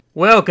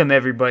Welcome,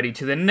 everybody,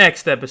 to the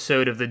next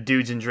episode of the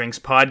Dudes and Drinks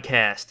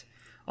podcast.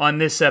 On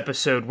this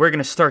episode, we're going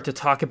to start to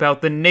talk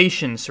about the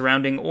nation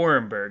surrounding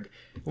Orenburg,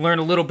 learn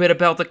a little bit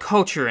about the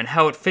culture and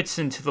how it fits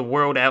into the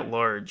world at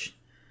large.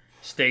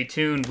 Stay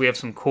tuned, we have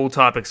some cool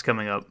topics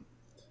coming up.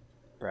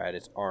 Brad,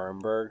 it's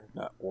Orenburg,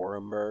 not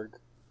Orenburg.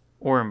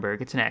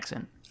 Orenburg, it's an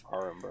accent.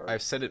 Orenburg.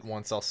 I've said it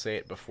once, I'll say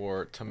it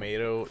before.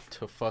 Tomato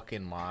to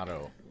fucking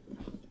motto.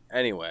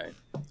 Anyway,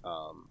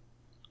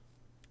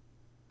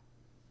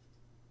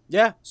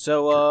 yeah,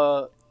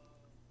 so,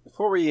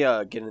 before we,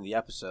 get into the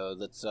episode,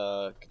 let's,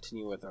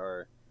 continue with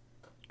our,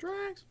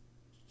 Drags.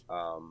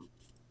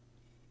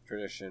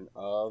 Tradition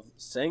of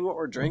saying what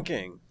we're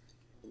drinking.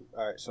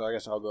 Alright, so I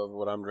guess I'll go over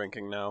what I'm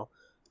drinking now.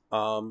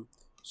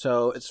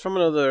 So it's from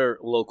another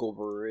local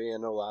brewery. I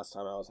know last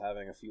time I was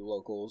having a few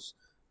locals.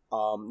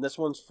 This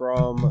one's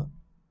from,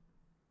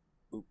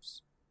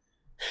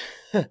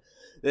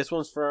 this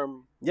one's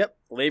from,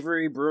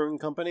 Lavery Brewing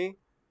Company.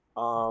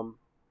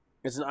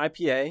 It's an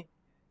IPA.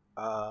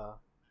 I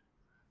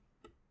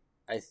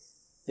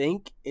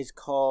think it's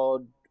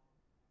called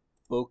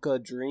Boca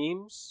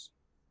Dreams.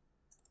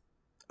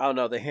 I don't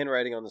know, the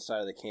handwriting on the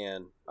side of the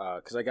can.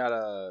 Because I got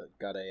a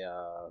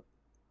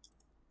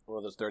one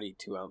of those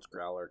 32-ounce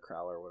crowler,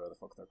 whatever the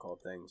fuck they're called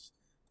things.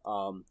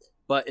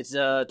 But it's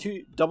a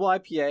double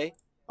IPA.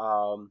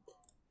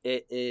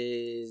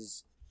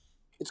 It's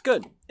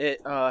good.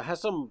 It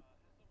has some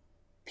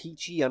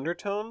peachy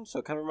undertones, so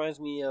it kind of reminds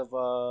me of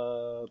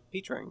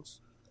peach rings.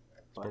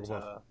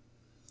 But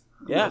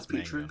yeah,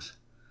 peach rings.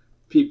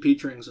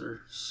 Peach rings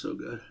are so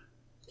good.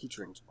 Peach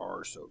rings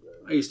are so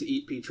good. I used to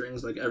eat peach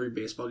rings like every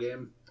baseball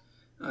game.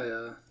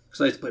 Because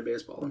I used to play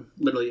baseball, and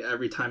literally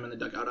every time in the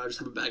dugout, I just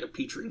have a bag of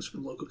peach rings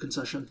from the local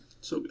concession.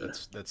 So good.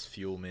 That's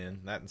fuel, man.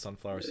 That and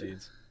sunflower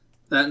seeds.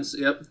 That and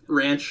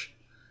ranch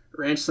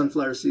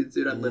sunflower seeds,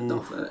 dude. I lived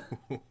off that.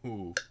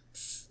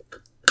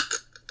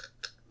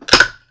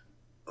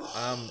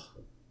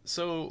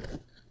 So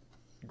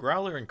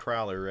growler and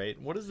crowler, right?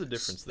 What is the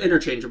difference there?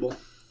 Interchangeable.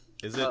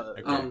 Is it?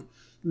 Okay.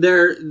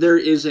 There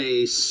is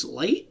a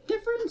slight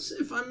difference,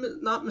 if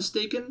I'm not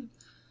mistaken.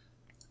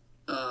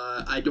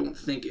 I don't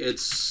think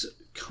it's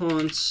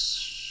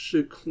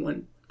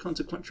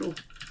consequential.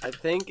 I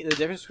think the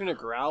difference between a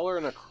growler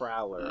and a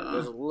crowler,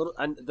 there's a little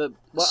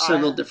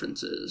several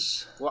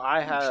differences. What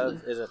I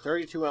have is a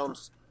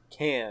 32-ounce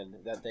can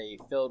that they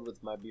filled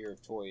with my beer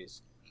of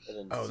choice.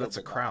 And then that's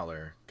a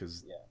crowler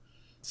because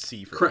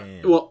C for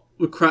can. Well,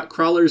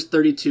 crowlers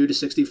 32 to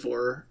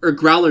 64, or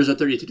growlers are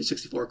 32 to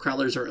 64.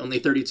 Crowlers are only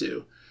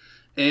 32,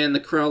 and the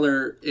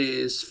crowler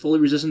is fully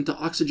resistant to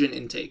oxygen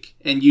intake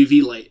and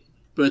UV light.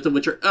 Both of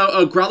which are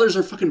growlers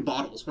are fucking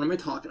bottles. What am I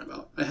talking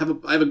about? I have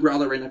a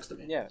growler right next to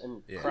me. Yeah,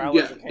 and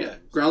growlers are cans. Yeah,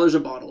 growlers are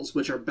bottles,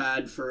 which are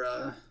bad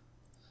for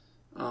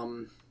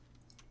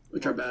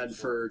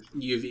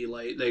UV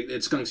light.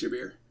 It skunks your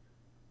beer.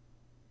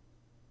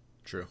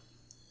 True.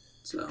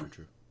 So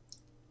true.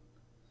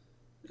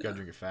 You gotta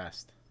drink it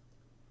fast.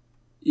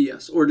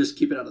 Yes, or just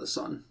keep it out of the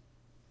sun.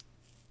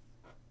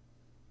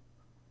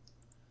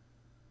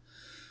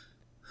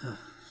 All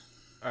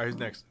right, who's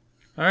next?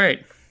 All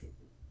right.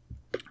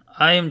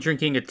 I am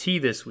drinking a tea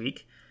this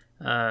week,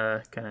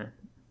 kind of,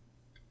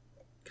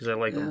 because I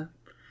like them.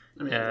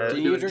 I mean, did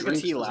you drink a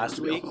tea last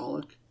week?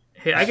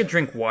 Hey, I could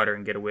drink water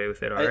and get away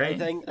with it, all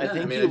right? I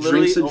think you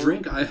drink's a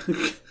drink.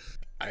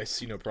 I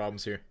see no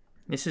problems here.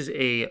 This is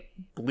a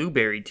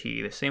blueberry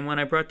tea, the same one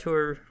I brought to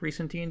our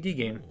recent D&D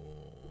game.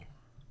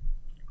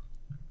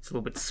 It's a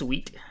little bit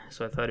sweet,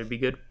 so I thought it'd be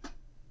good.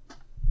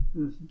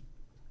 Mm-hmm.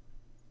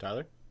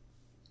 Tyler?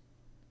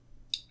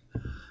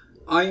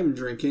 I am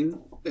drinking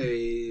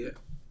a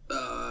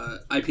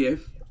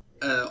IPA,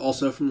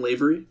 also from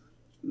Lavery,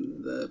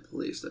 the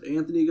place that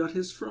Anthony got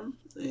his from,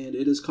 and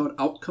it is called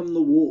Out Come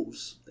the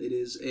Wolves. It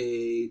is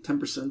a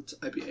 10%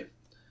 IPA.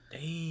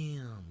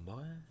 Damn,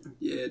 boy.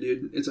 Yeah,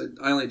 dude.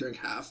 I only drink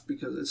half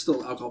because it's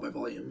still alcohol by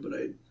volume, but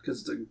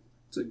because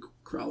it's a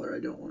crowler, I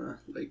don't want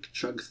to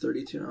chug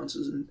 32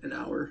 ounces in an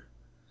hour.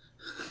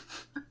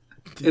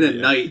 In a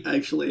night,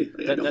 actually.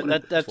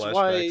 That's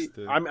why.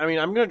 I'm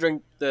gonna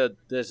drink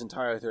this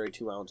entire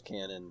 32-ounce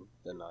can in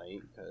the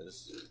night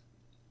because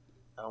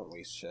I don't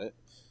waste shit.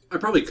 I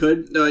probably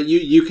could.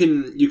 You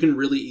can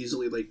really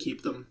easily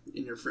keep them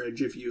in your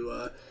fridge if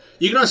you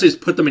can also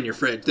just put them in your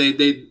fridge.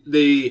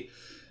 They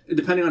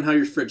depending on how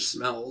your fridge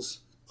smells,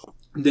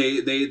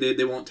 they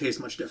won't taste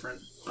much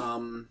different.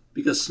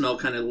 Because smell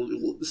kind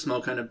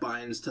of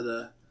binds to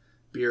the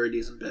beer a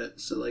decent bit.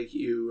 So if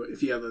you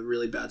have a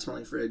really bad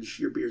smelling fridge,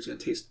 your beer's gonna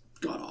taste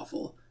god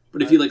awful.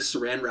 But if you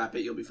saran wrap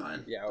it, you'll be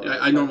fine. Yeah,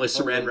 I normally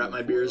saran wrap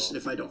my beers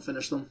if I don't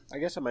finish them. I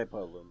guess I might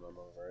put aluminum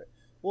over it.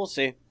 We'll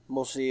see.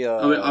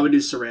 I would do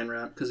saran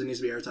wrap because it needs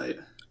to be airtight.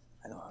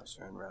 I don't have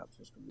saran wrap.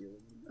 So it's gonna be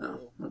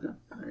okay.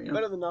 There you go.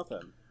 Better than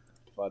nothing.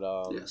 But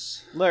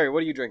yes. Larry, what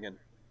are you drinking?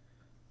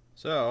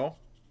 So,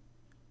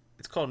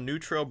 it's called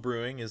Neutral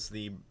Brewing is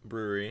the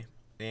brewery,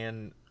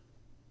 and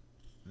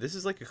this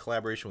is a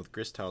collaboration with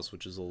Grist House,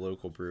 which is a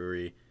local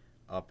brewery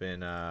up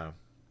in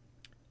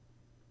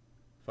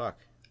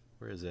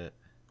where is it?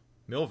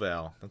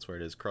 Millvale, that's where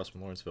it is, across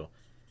from Lawrenceville.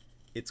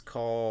 It's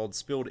called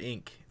Spilled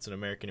Ink. It's an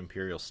American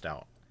Imperial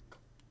Stout.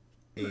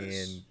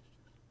 Nice. And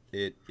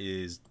it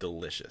is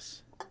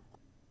delicious.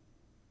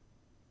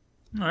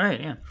 All right,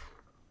 yeah.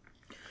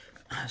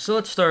 So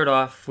let's start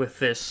off with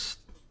this,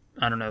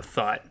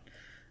 thought.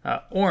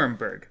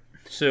 Orenburg.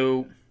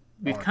 So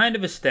we've kind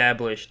of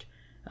established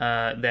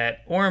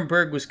that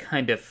Orenburg was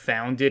kind of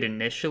founded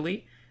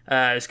initially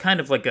as kind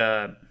of like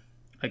a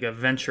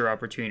venture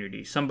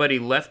opportunity. Somebody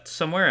left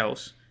somewhere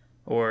else,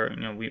 or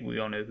we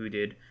all know who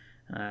did.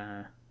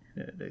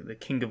 The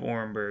King of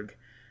Orenburg.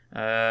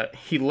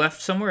 He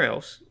left somewhere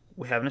else.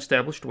 We haven't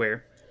established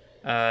where.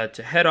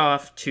 To head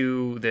off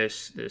to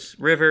this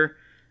river,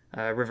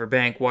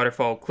 riverbank,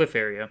 waterfall, cliff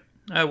area,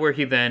 where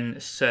he then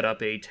set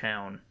up a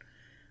town.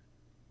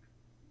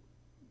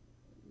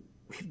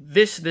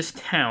 This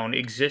town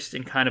exists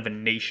in kind of a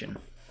nation.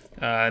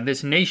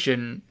 This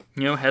nation,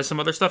 has some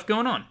other stuff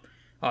going on,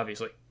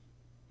 obviously.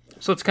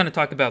 So let's kind of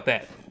talk about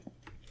that.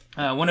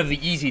 One of the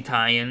easy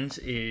tie-ins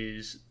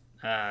is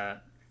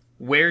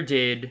where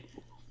did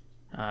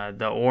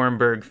the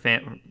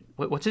Orenburg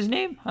what's his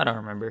name? I don't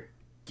remember.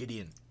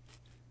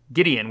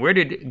 Gideon. Where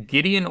did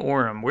Gideon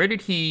Orem? Where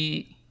did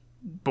he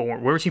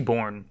born? Where was he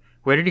born?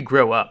 Where did he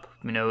grow up?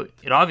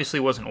 It obviously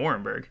wasn't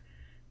Orenburg,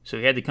 so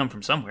he had to come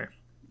from somewhere.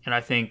 And I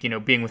think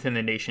being within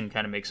the nation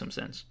kind of makes some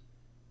sense.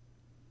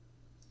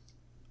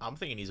 I'm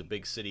thinking he's a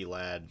big city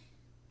lad.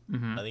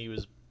 Mm-hmm. I think he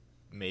was,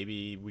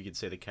 maybe we could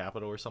say the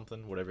capital or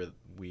something, whatever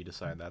we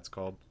decide that's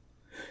called.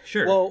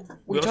 Sure. Well,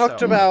 we also-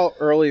 talked about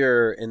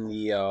earlier in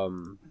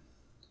the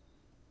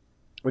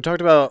we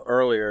talked about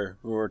earlier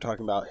when we were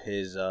talking about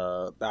his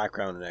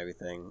background and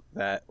everything,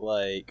 that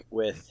like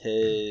with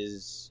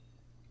his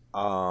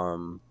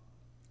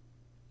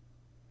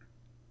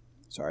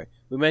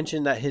we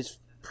mentioned that his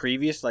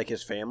previous, like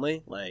his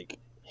family, like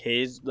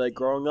his like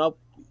growing up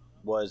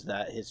was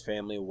that his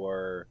family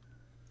were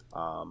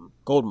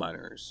gold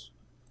miners.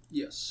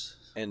 Yes.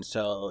 And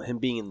so him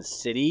being in the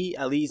city,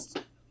 at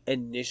least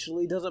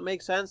initially, doesn't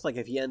make sense. Like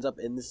if he ends up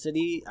in the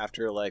city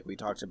after, like we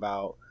talked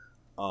about,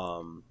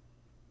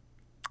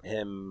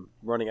 him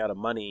running out of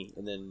money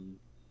and then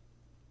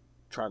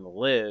trying to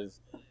live,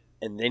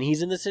 and then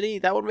he's in the city,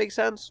 that would make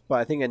sense. But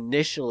I think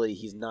initially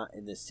he's not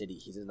in the city;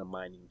 he's in a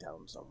mining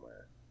town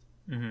somewhere.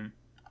 Mm-hmm.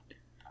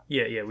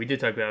 Yeah, we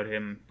did talk about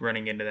him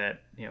running into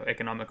that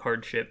economic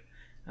hardship.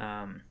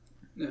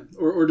 Yeah.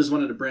 Or just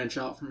wanted to branch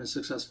out from his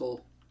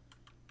successful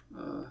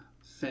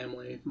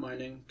family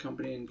mining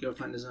company and go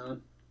find his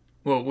own.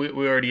 Well, we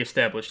already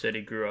established that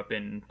he grew up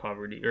in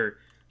poverty, or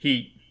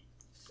he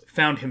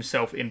found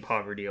himself in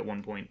poverty at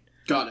one point.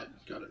 Got it.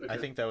 Okay. I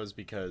think that was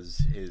because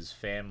his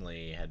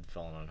family had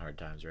fallen on hard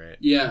times, right?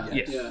 Yeah.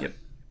 Yes. Yeah. Yep.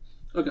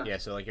 Okay. Yeah,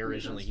 so like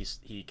originally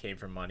he came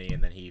from money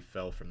and then he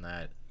fell from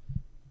that,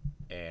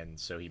 and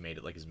so he made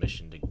it like his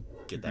mission to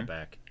get that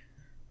back.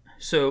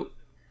 So,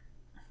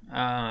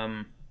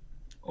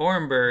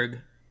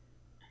 Orenburg,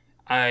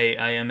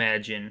 I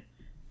imagine.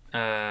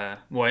 I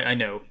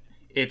know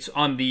it's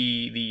on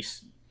the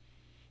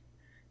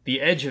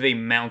edge of a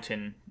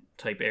mountain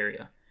type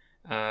area.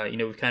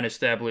 We've kind of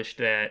established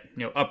that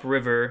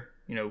upriver,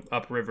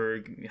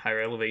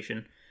 higher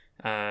elevation,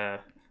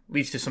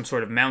 leads to some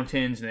sort of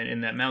mountains, and then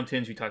in that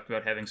mountains we talked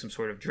about having some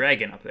sort of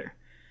dragon up there.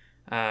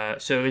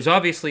 So there's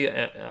obviously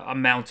a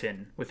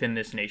mountain within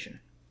this nation.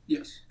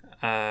 Yes.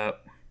 Are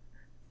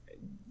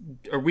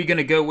we going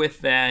to go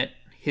with that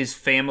his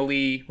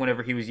family,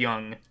 whenever he was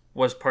young,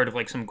 was part of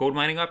like some gold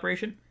mining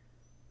operation?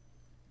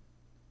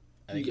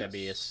 I think that'd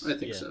be I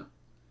think so.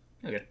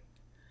 Okay.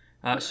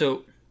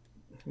 So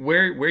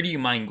where do you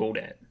mine gold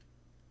at?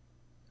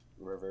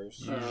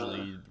 Rivers.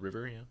 Usually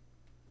river, yeah.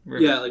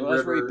 River? Yeah, like Well,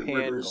 that's where you pan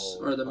rivers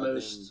gold, are the but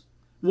most.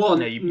 Well,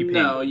 No, you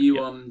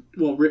pan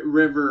gold,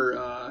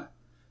 river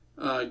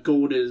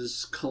gold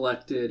is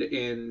collected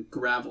in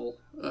gravel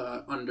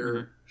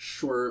under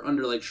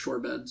like shore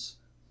beds.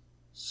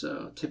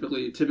 So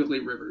typically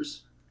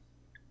rivers.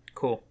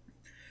 Cool.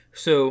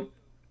 So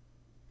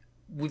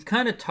we've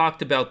kind of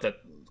talked about the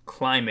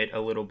climate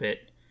a little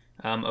bit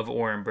of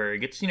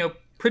Orenburg. It's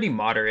pretty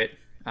moderate.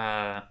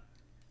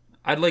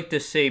 I'd like to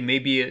say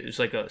maybe it's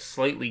like a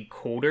slightly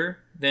colder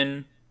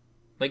than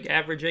like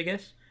average, I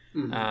guess.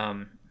 Mm-hmm.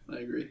 I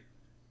agree.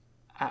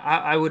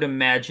 I would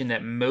imagine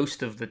that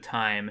most of the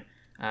time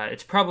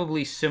it's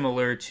probably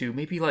similar to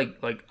maybe like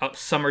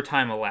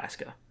summertime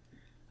Alaska.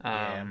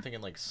 Yeah, I'm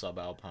thinking like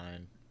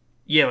subalpine.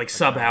 Yeah, like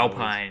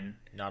subalpine.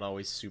 Not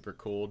always super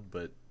cold,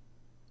 but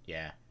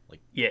yeah,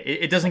 like Yeah,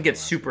 it doesn't get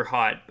Alaska. super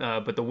hot,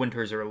 but the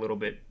winters are a little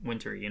bit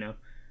wintry,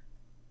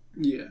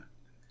 Yeah.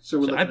 So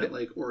we're So looking I at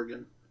like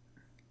Oregon.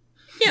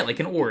 Yeah, like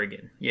in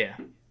Oregon. Yeah,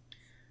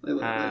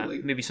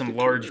 Like maybe some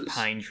Dakotas. large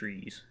pine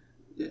trees.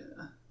 Yeah,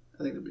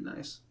 I think that'd be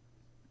nice.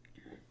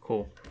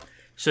 Cool.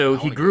 So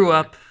he wanna grew go there.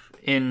 up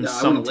in Yeah, I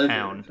some wanna live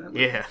town. there.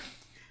 Yeah.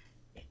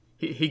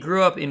 He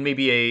grew up in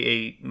maybe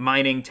a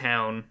mining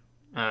town.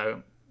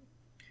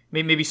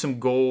 Maybe some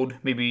gold.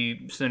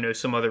 Maybe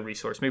some other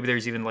resource. Maybe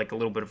there's even like a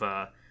little bit of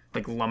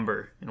like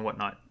lumber and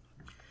whatnot.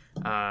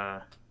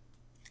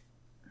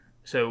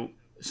 So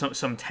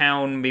some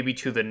town maybe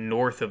to the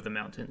north of the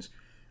mountains.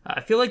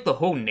 I feel like the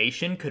whole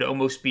nation could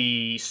almost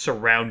be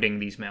surrounding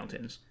these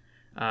mountains.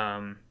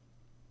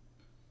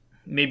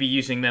 Maybe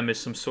using them as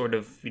some sort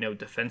of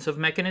defensive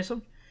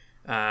mechanism.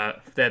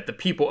 That the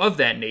people of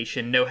that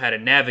nation know how to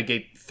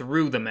navigate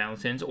through the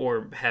mountains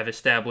or have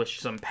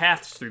established some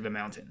paths through the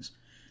mountains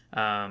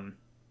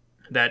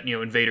that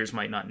invaders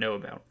might not know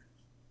about.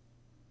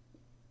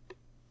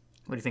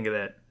 What do you think of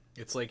that?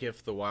 It's like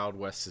if the Wild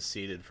West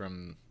seceded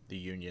from the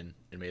Union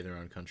and made their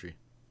own country.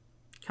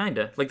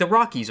 Kinda. Like the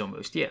Rockies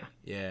almost, yeah.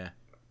 Yeah.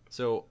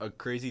 So a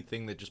crazy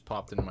thing that just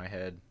popped into my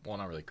head, well,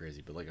 not really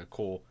crazy, but like a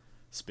cool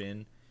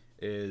spin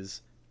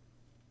is,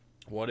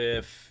 what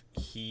if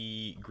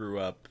he grew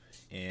up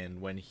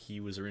and when he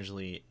was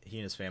originally, he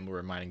and his family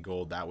were mining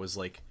gold, that was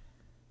like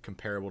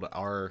comparable to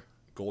our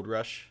gold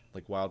rush,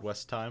 like Wild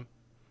West time.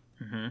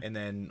 Mm-hmm. And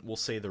then we'll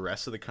say the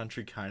rest of the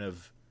country kind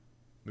of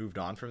moved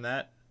on from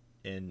that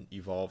and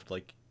evolved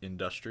like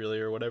industrially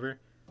or whatever.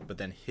 But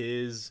then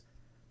his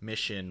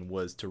mission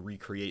was to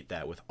recreate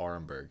that with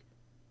Arenberg.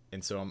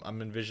 And so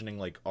I'm envisioning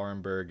like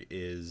Arenberg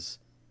is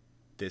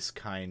this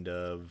kind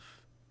of...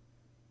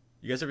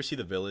 You guys ever see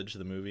The Village,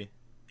 the movie?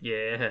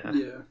 Yeah.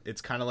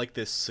 It's kind of like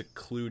this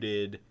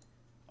secluded,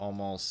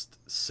 almost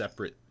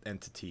separate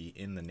entity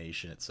in the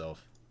nation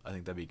itself. I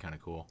think that'd be kind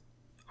of cool.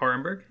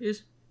 Arenberg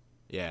is?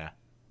 Yeah.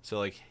 So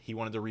like he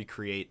wanted to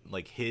recreate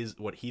like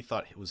what he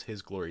thought was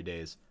his glory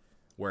days,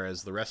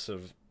 whereas the rest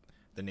of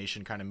the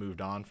nation kind of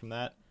moved on from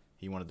that.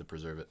 He wanted to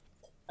preserve it.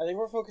 I think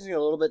we're focusing a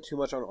little bit too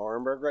much on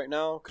Arenberg right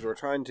now because we're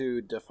trying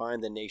to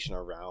define the nation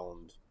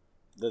around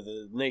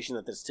the nation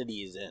that the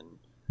city is in.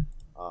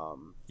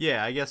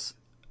 Yeah, I guess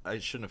I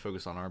shouldn't have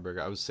focused on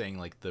Arenberg. I was saying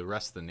like the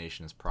rest of the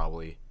nation is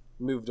probably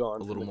moved on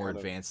a little more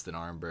advanced than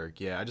Arenberg.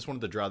 Yeah, I just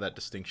wanted to draw that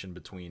distinction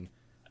between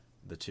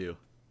the two.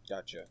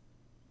 Gotcha.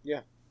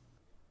 Yeah.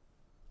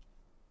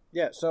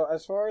 Yeah, so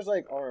as far as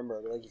like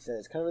Arenberg, like you said,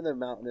 it's kind of in the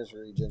mountainous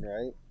region,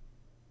 right?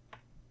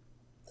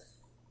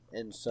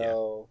 And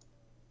so,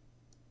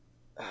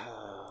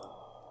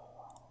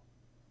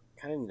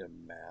 kind of need a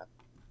map.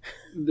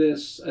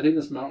 I think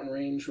this mountain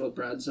range, what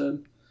Brad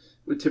said,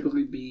 would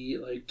typically be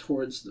like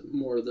towards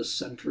more of the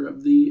center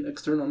of the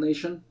external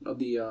nation of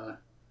the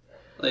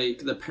like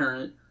the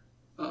parent,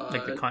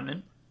 like the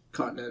continent.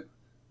 Continent,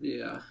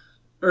 yeah,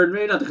 or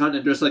maybe not the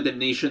continent, just like the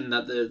nation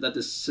that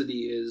this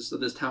city is,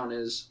 that this town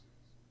is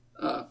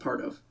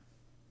part of.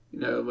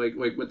 Like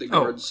with the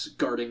guards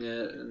guarding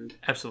it, and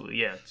absolutely,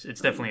 yeah,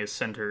 it's definitely a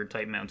center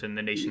type mountain.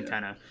 The nation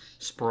kind of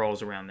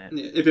sprawls around that.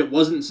 Yeah, if it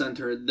wasn't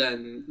centered,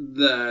 then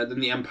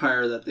the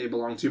empire that they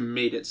belong to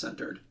made it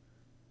centered,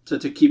 to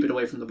keep it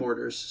away from the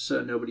borders,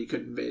 so nobody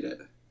could invade it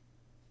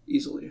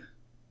easily.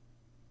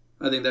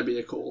 I think that'd be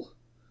a cool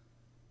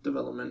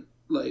development.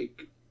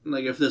 Like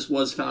if this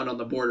was found on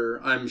the border,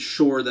 I'm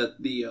sure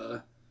that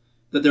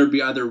that there would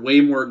be either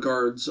way more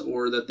guards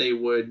or that they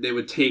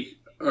would take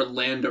or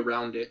land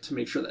around it to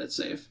make sure that it's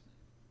safe.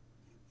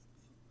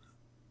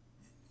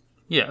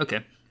 Yeah,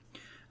 okay.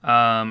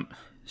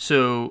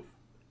 So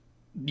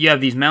you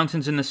have these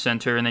mountains in the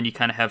center, and then you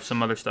kind of have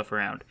some other stuff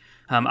around.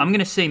 I'm going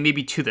to say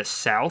maybe to the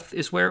south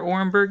is where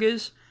Arenberg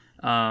is,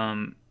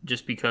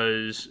 just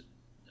because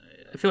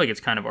I feel like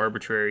it's kind of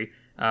arbitrary,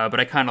 but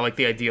I kind of like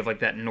the idea of like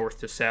that north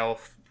to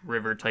south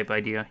river type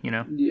idea,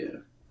 Yeah.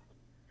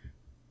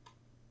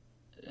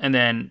 And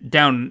then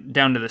down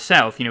to the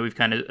south, we've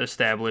kind of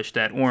established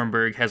that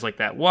Arenberg has like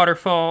that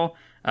waterfall,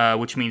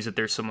 which means that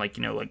there's some like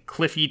like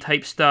cliffy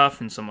type stuff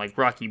and some like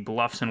rocky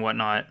bluffs and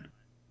whatnot.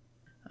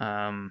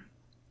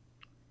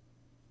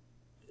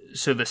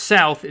 So the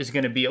south is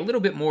going to be a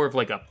little bit more of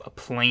like a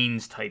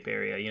plains type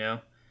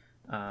area,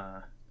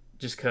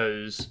 just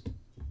because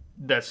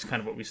that's kind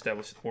of what we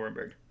established with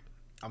Arenberg.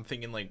 I'm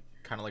thinking like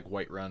kind of like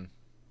Whiterun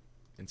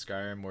in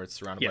Skyrim, where it's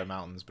surrounded by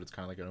mountains, but it's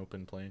kind of like an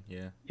open plain.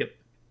 Yeah. Yep.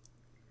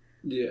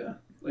 Yeah,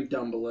 like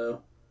down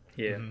below.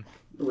 Yeah.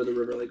 Mm-hmm. Where the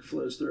river like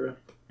flows through.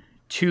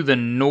 To the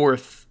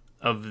north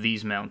of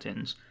these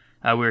mountains,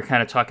 we were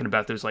kind of talking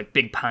about those like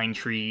big pine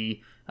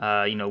tree,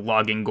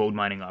 logging gold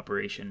mining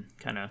operation,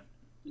 kind of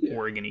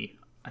Oregon-y.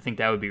 I think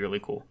that would be really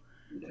cool.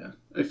 Yeah,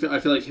 I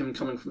feel like him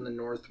coming from the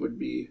north would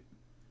be.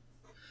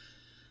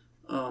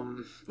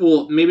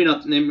 Well, maybe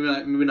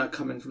not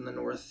coming from the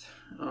north.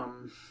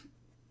 Well,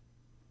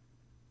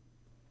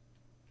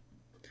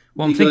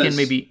 I'm thinking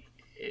maybe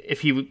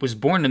if he was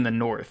born in the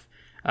north,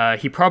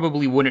 he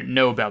probably wouldn't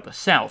know about the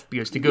south,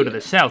 because to go to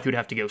the south, you'd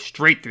have to go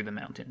straight through the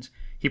mountains.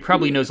 He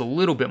probably knows a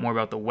little bit more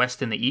about the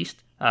west and the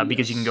east,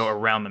 because you can go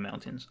around the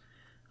mountains.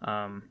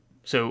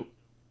 So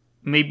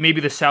maybe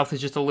the south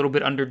is just a little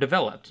bit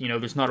underdeveloped.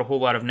 There's not a whole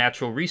lot of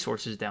natural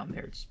resources down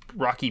there. It's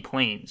rocky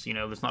plains.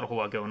 There's not a whole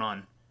lot going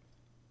on.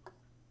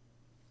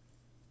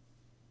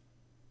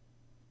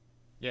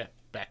 Yeah,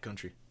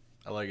 backcountry.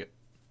 I like it.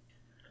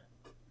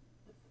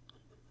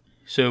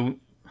 So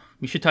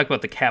we should talk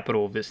about the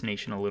capital of this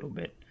nation a little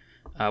bit.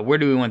 Where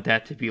do we want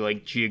that to be,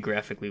 like,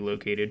 geographically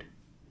located?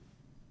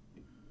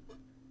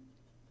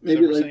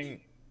 Maybe so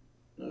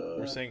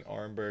we're saying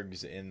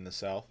Arenberg's in the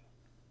south?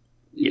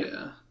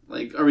 Yeah.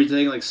 Like, are we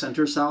taking like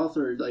center south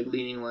or like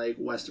leaning like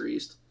west or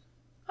east?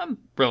 I'm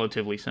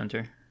relatively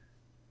center.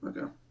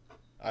 Okay.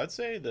 I'd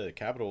say the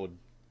capital would.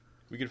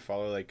 We could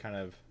follow like kind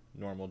of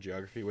normal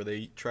geography where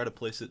they try to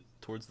place it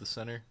towards the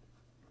center.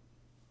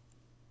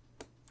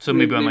 So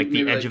maybe on like the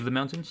maybe, edge like- of the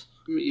mountains,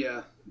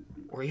 Yeah.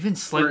 or even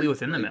slightly Or,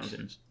 within the like-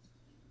 mountains.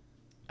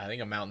 I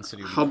think a mountain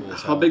city would be How cool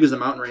as how hell. big is the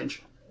mountain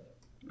range?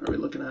 Are we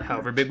looking at?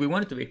 However big we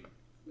want it to be.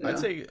 Yeah.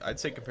 I'd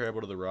say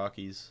comparable to the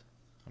Rockies.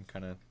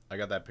 I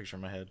got that picture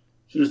in my head.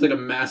 So there's like a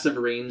massive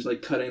range,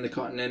 like cutting the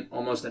continent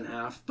almost in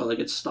half, but like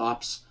it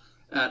stops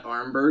at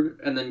Arnberg,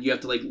 and then you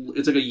have to like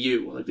it's like a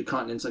U, like the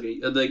continent's like a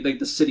like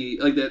the city,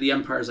 like the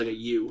empire is like a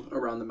U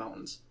around the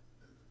mountains.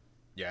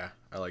 Yeah,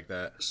 I like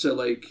that. So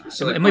like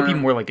It might be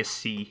more like a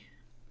C.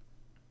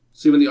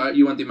 So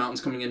you want the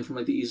mountains coming in from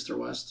like the east or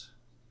west.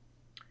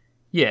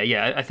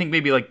 Yeah. I think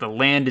maybe like the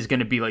land is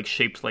going to be like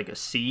shaped like a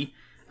C,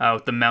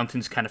 with the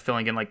mountains kind of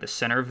filling in like the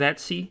center of that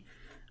C,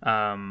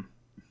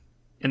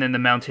 and then the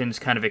mountains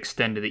kind of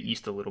extend to the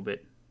east a little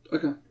bit,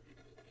 Okay.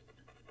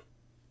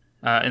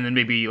 and then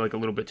maybe like a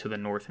little bit to the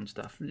north and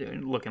stuff,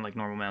 looking like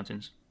normal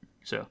mountains.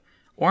 So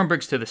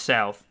Orenburg's to the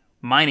south,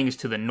 mining is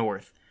to the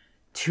north.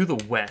 To the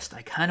west,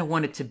 I kind of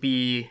want it to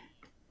be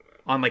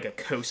on like a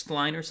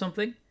coastline or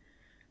something,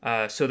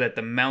 so that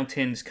the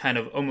mountains kind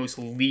of almost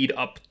lead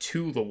up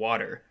to the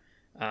water.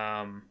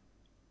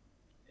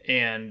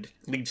 And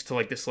leads to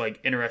like this like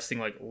interesting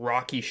like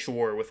rocky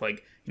shore with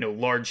like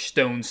large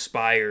stone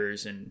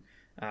spires, and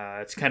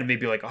it's kind of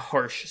maybe like a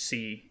harsh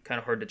sea, kind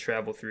of hard to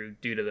travel through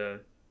due to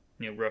the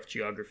rough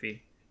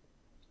geography.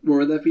 Where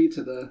would that be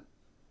to the?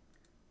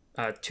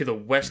 To the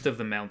west of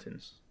the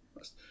mountains.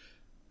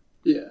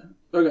 Yeah.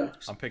 Okay.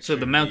 I'm picturing So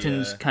the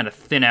mountains kind of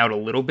thin out a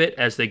little bit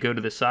as they go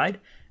to the side,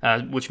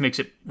 which makes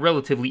it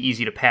relatively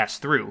easy to pass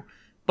through.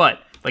 But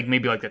like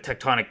maybe like the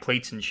tectonic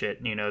plates and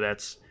shit,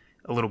 that's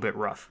a little bit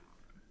rough.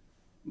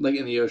 Like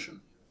in the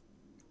ocean.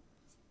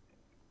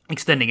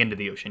 Extending into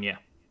the ocean, yeah.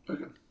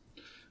 Okay.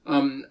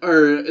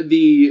 Or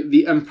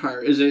the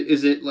empire, is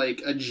it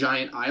like a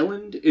giant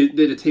island? Did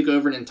it take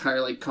over an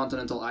entire like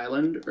continental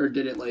island, or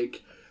did it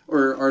like,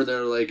 or are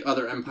there like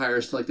other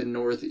empires to like the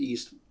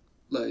northeast?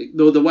 Like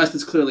the west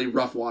is clearly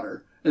rough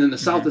water, and then the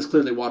south is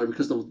clearly water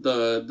because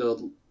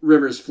the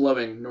river is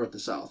flowing north to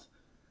south.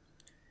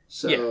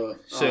 So Yeah,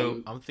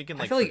 so- I'm thinking I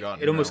like feel like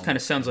Forgotten it almost Realms. kind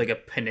of sounds like a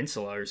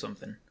peninsula or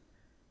something.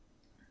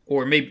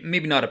 Or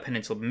maybe not a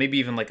peninsula, but maybe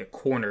even like a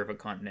corner of a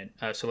continent.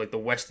 So like the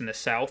west and the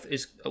south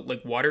is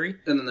like watery,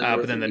 And then the but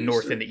north then and the the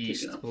north east and are the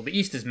east. taken up. Well, the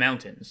east is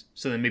mountains,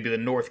 so then maybe the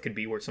north could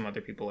be where some other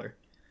people are.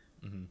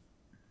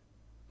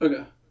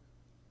 okay.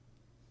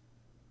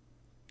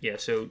 Yeah,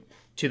 so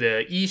to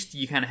the east,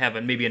 you kind of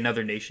have maybe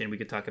another nation. We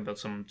could talk about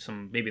some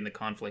maybe in the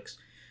conflicts.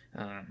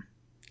 And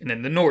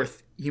then the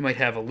north, you might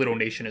have a little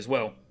nation as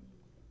well.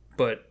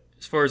 But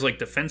as far as like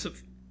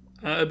defensive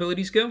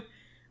abilities go,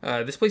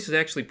 this place is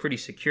actually pretty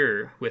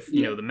secure with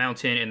the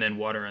mountain and then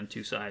water on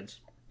two sides.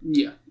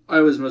 Yeah,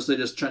 I was mostly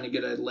just trying to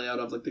get a layout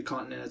of like the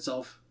continent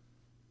itself,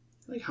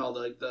 like how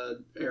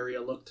the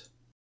area looked.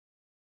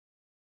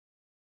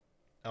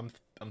 I'm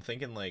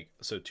thinking like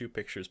so two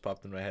pictures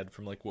popped in my head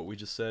from like what we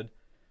just said.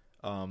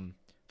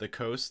 The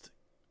coast,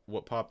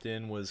 what popped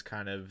in was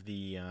kind of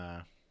the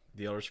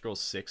Elder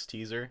Scrolls 6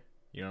 teaser.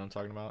 You know what I'm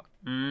talking about?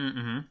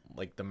 Mm-hmm.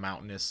 Like the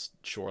mountainous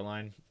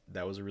shoreline.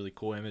 That was a really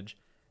cool image.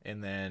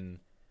 And then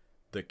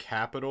the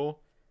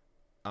capital,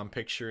 I'm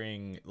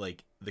picturing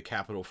like the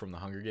capital from the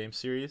Hunger Games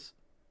series,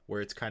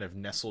 where it's kind of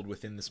nestled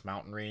within this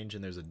mountain range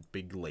and there's a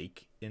big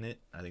lake in it.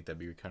 I think that'd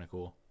be kind of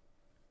cool.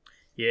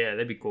 Yeah,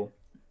 that'd be cool.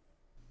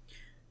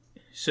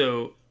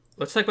 So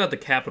let's talk about the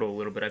capital a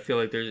little bit. I feel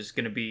like there's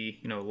going to be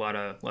a lot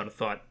of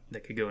thought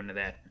that could go into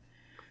that.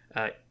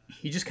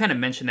 He just kind of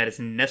mentioned that it's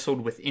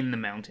nestled within the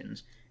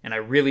mountains, and I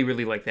really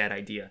really like that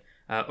idea.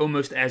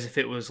 Almost as if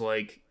it was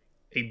like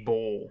a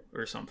bowl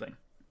or something.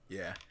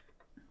 Yeah.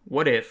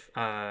 What if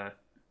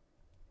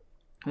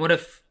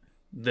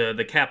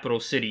the capital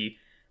city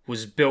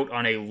was built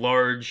on a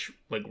large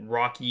like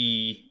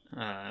rocky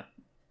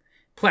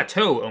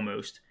plateau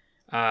almost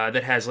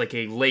that has like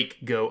a lake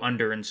go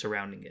under and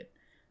surrounding it.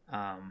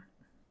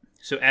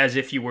 So as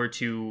if you were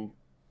to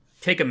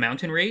take a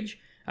mountain range,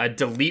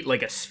 delete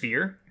like a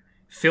sphere,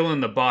 fill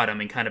in the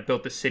bottom, and kind of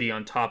built the city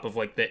on top of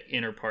like the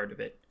inner part of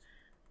it.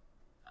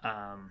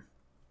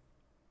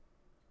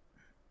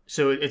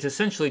 So it's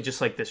essentially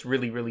just like this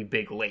really, really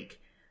big lake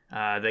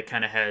that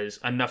kind of has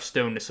enough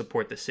stone to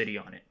support the city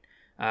on it.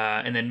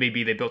 And then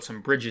maybe they built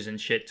some bridges and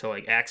shit to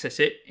like access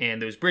it,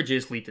 and those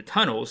bridges lead to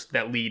tunnels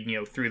that lead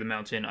through the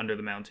mountain, under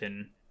the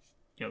mountain,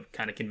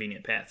 kind of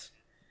convenient paths.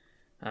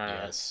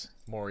 Yes.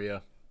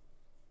 Moria.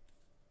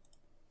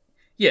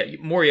 Yeah,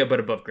 Moria, but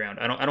above ground.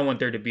 I don't want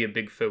there to be a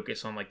big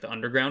focus on like the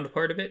underground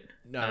part of it.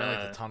 No, I mean,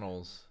 like the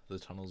tunnels. The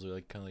tunnels are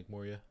like kind of like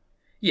Moria.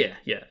 Yeah.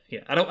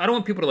 I don't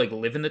want people to like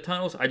live in the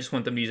tunnels. I just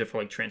want them to use it for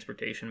like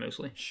transportation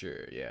mostly.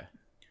 Sure, yeah.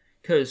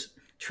 Because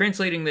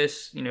translating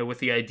this, with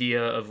the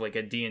idea of like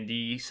a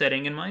D&D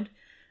setting in mind,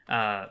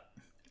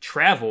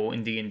 travel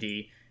in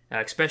D&D,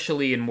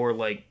 especially in more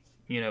like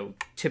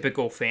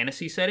typical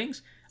fantasy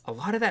settings, a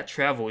lot of that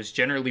travel is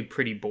generally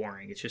pretty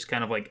boring. It's just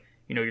kind of like,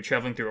 you're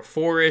traveling through a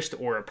forest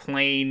or a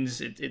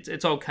plains.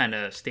 It's all kind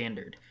of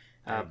standard.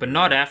 But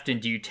not often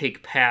do you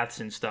take paths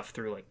and stuff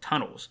through like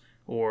tunnels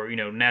or,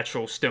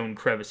 natural stone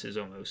crevices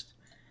almost.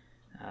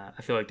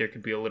 I feel like there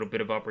could be a little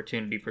bit of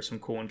opportunity for some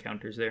cool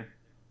encounters there.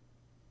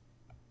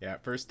 Yeah,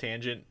 first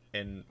tangent,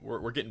 and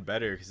we're getting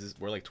better because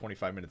we're like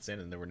 25 minutes in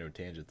and there were no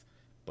tangents.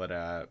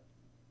 But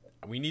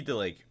we need to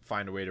like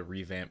find a way to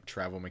revamp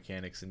travel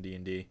mechanics in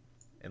D&D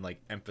and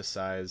like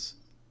emphasize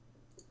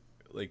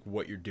like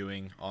what you're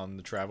doing on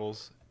the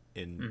travels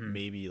and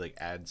maybe like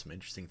add some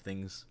interesting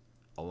things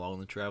along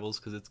the travels,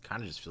 because it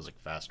kind of just feels like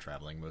fast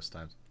traveling most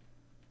times.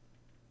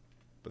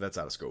 But that's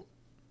out of scope.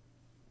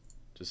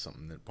 Just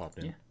something that popped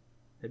in. Yeah,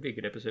 that'd be a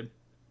good episode.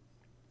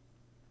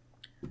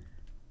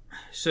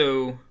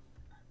 So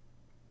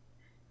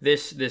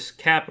this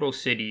capital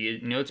city,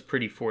 it's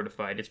pretty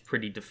fortified. It's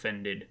pretty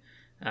defended.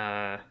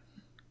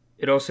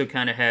 It also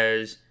kind of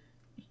has,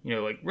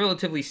 like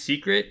relatively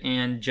secret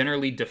and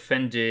generally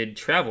defended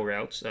travel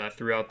routes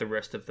throughout the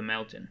rest of the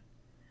mountain.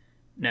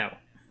 Now,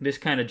 this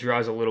kind of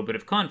draws a little bit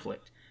of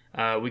conflict.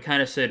 We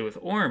kind of said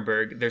with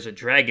Orenburg, there's a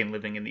dragon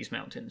living in these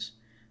mountains.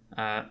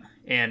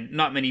 And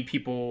not many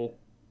people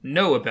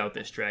know about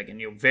this dragon.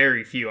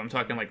 Very few. I'm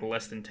talking like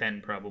less than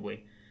 10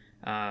 probably.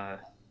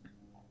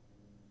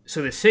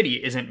 So the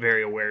city isn't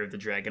very aware of the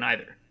dragon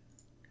either.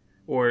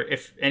 Or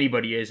if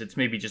anybody is, it's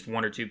maybe just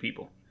one or two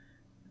people.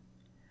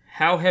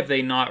 How have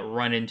they not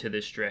run into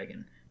this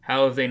dragon?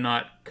 How have they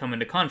not come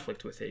into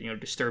conflict with it?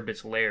 Disturb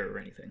its lair or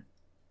anything?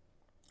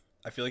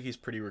 I feel like he's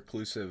pretty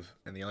reclusive,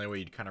 and the only way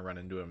you'd kind of run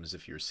into him is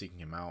if you were seeking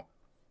him out.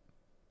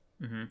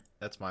 Mm-hmm.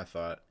 That's my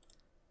thought.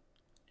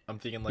 I'm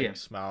thinking like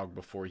Smaug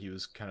before he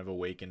was kind of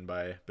awakened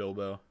by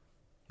Bilbo.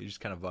 He's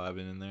just kind of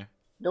vibing in there.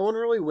 No one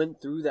really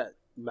went through that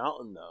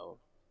mountain, though.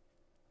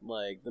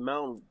 Like, the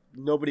mountain,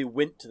 nobody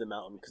went to the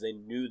mountain because they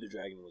knew the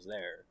dragon was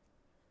there.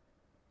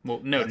 Well,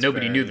 no, That's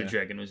nobody fair, knew yeah. the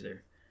dragon was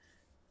there.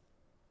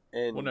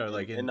 And, Well, no,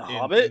 like in the in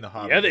Hobbit? in the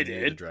Hobbit, Yeah, they the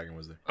did. dragon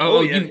was there.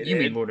 Oh, yeah, you they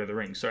mean did. Lord of the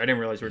Rings. Sorry, I didn't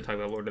realize we were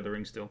talking about Lord of the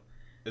Rings still.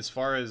 As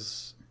far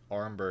as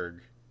Arnberg,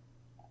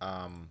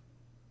 I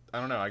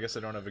don't know. I guess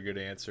I don't have a good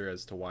answer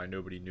as to why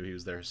nobody knew he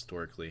was there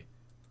historically.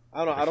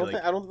 I don't know. I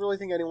feel I don't really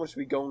think anyone should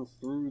be going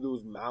through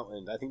those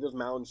mountains. I think those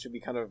mountains should be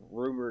kind of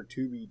rumored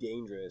to be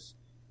dangerous,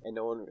 and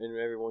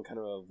everyone kind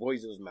of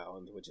avoids those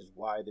mountains, which is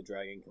why the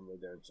dragon can live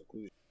there in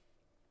seclusion.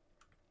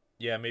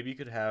 Yeah, maybe you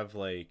could have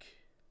like,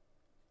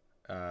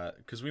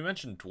 because we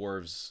mentioned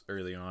dwarves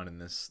early on in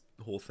this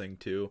whole thing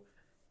too,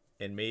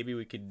 and maybe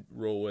we could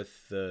roll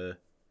with the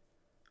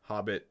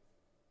Hobbit.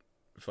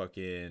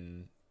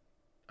 Fucking,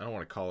 I don't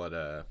want to call it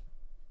a.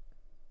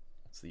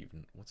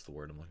 What's the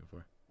word I'm looking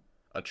for?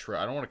 I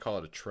don't want to call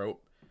it a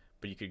trope,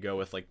 but you could go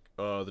with like,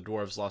 oh, the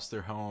dwarves lost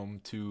their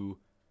home to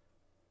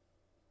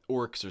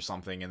orcs or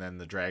something, and then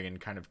the dragon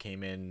kind of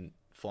came in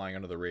flying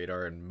under the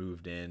radar and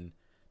moved in.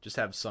 Just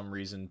have some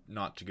reason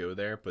not to go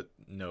there, but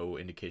no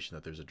indication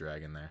that there's a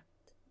dragon there.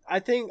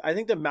 I think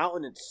the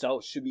mountain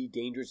itself should be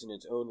dangerous in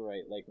its own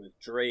right, like with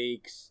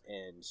drakes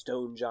and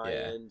stone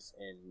giants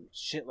and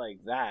shit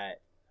like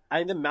that. I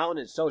think the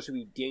mountain itself should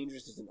be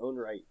dangerous in its own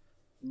right,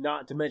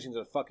 not to mention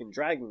there's a fucking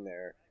dragon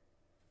there.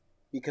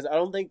 Because I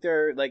don't think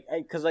they're, like,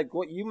 because like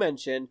what you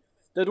mentioned,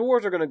 the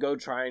dwarves are going to go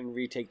try and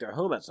retake their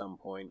home at some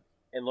point,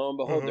 and lo and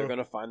behold, they're going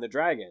to find the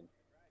dragon.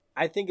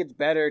 I think it's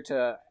better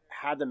to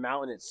have the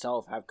mountain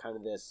itself have kind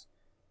of this,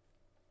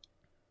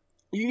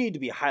 you need to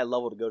be high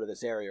level to go to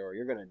this area or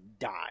you're going to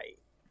die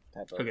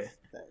type of thing.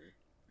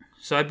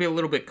 So I'd be a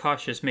little bit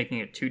cautious making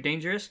it too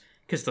dangerous,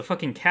 because the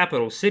fucking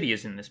capital city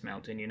is in this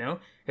mountain,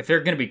 If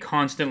they're going to be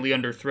constantly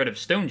under threat of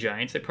stone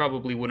giants, they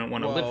probably wouldn't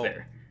want to live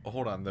there.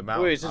 Hold on, the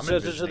mountain. Wait, so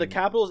the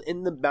capital's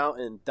in the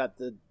mountain that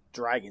the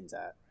dragon's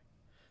at.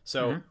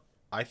 So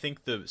I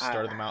think the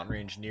start of the mountain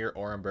range near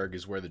Orenburg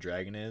is where the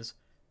dragon is,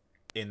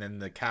 and then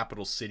the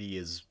capital city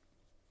is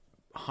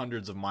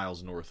hundreds of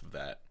miles north of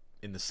that.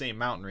 In the same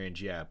mountain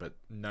range, yeah, but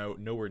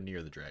nowhere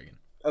near the dragon.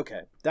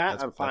 Okay,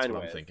 I'm fine that's what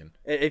with. I'm thinking.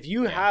 If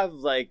you have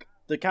like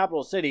the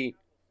capital city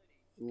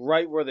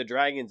right where the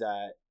dragon's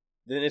at,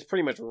 then it's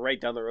pretty much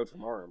right down the road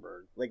from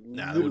Orenburg. Like,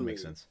 Nah, that wouldn't make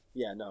sense.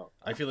 Yeah, no.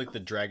 I feel like the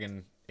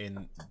dragon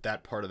in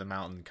that part of the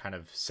mountain kind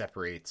of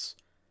separates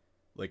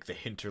like the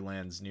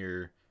hinterlands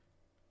near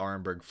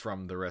Arnberg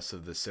from the rest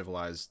of the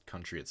civilized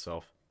country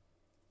itself.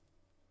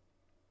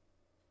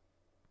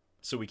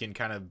 So we can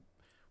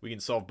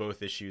solve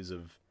both issues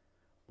of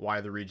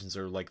why the regions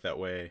are like that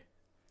way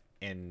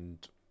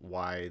and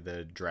why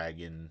the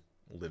dragon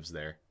lives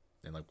there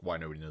and like why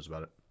nobody knows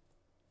about it.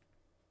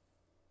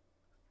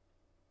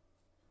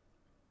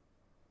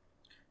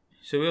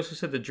 So we also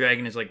said the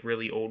dragon is like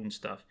really old and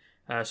stuff.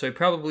 So he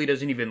probably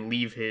doesn't even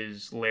leave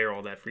his lair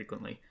all that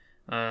frequently.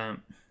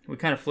 We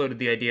kind of floated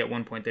the idea at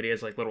one point that he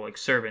has like little like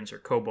servants or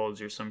kobolds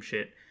or some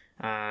shit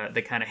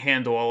that kind of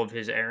handle all of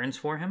his errands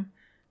for him.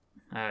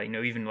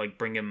 Even like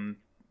bring him,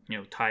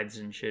 tithes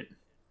and shit.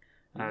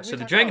 So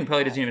the dragon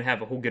probably doesn't even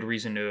have a whole good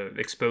reason to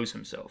expose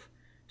himself.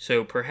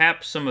 So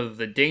perhaps some of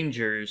the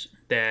dangers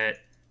that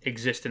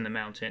exist in the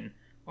mountain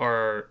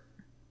are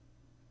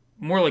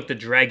more like the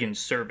dragon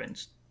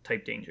servants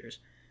type dangers.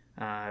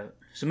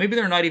 So maybe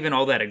they're not even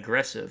all that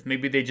aggressive.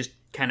 Maybe they just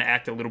kind of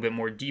act a little bit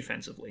more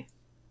defensively.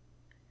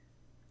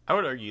 I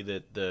would argue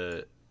that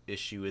the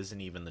issue isn't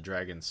even the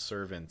dragon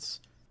servants.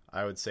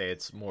 I would say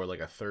it's more like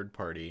a third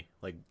party,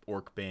 like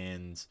orc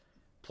bands,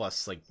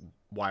 plus like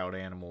wild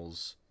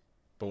animals.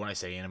 But when I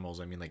say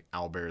animals, I mean like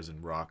owlbears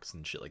and rocks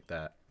and shit like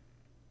that.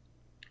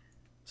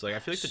 So like I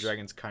feel like the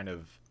dragon's kind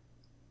of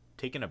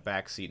taken a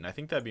backseat, and I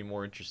think that'd be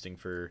more interesting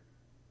for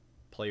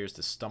players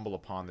to stumble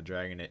upon the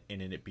dragon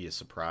and it be a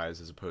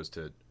surprise as opposed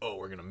to, oh,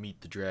 we're gonna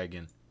meet the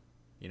dragon,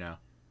 you know.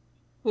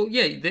 Well,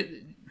 yeah,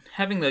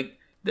 having like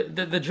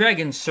the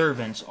dragon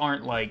servants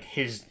aren't like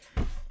his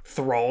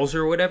thralls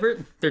or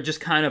whatever. They're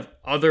just kind of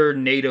other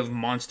native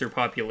monster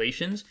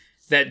populations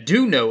that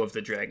do know of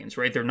the dragons,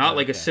 right? They're not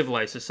like a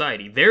civilized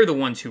society. They're the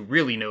ones who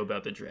really know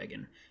about the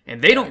dragon,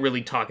 and they don't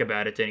really talk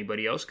about it to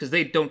anybody else because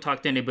they don't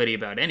talk to anybody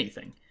about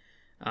anything.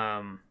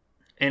 And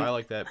I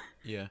like that.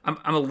 Yeah.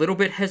 I'm a little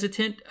bit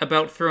hesitant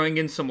about throwing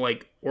in some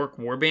like orc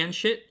warband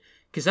shit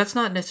because that's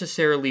not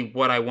necessarily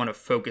what I want to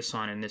focus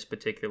on in this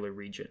particular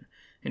region.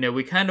 You know,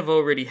 we kind of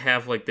already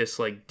have like this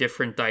like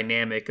different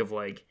dynamic of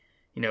like,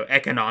 you know,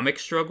 economic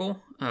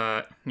struggle,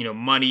 you know,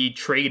 money,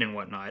 trade and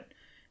whatnot.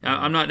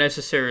 I'm not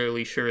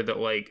necessarily sure that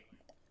like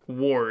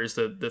war is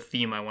the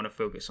theme I want to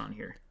focus on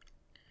here.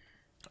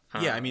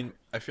 Yeah, I mean,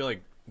 I feel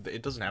like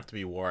it doesn't have to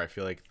be war. I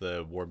feel like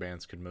the war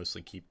bands could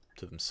mostly keep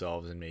to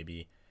themselves, and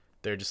maybe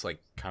they're just like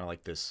kind of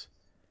like this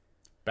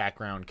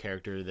background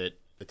character that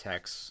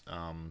attacks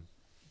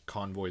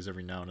convoys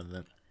every now and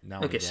then.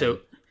 Okay, so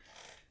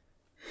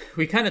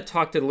we kind of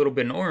talked a little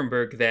bit in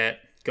Orenburg that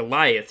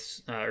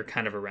Goliaths are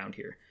kind of around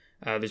here.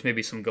 There's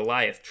maybe some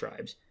Goliath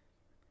tribes.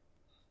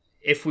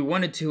 If we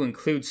wanted to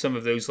include some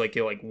of those like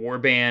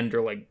warband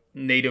or like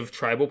native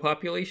tribal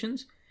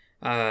populations,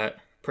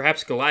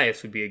 perhaps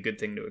Goliaths would be a good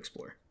thing to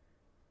explore.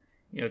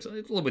 You know, it's a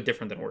little bit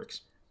different than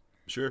orcs.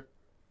 Sure.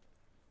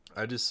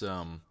 I just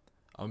I'm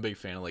a big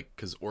fan of like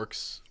because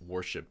orcs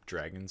worship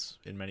dragons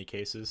in many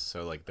cases,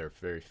 so like they're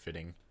very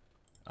fitting.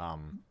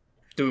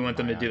 Do we want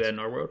them to do that in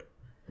our world?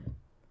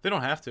 They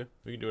don't have to.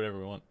 We can do whatever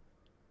we want.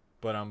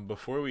 But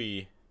before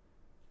we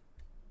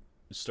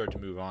start to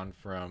move on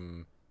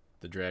from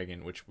the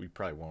dragon, which we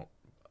probably won't,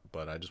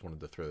 but I just wanted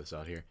to throw this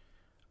out here.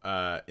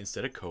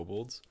 Instead of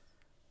kobolds,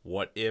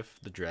 what if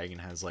the dragon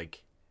has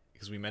like,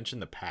 because we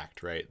mentioned the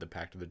pact, right? The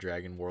pact of the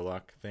dragon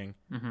warlock thing.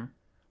 Mm-hmm.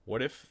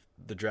 What if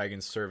the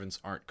dragon's servants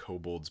aren't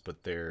kobolds,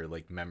 but they're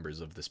like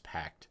members of this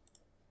pact,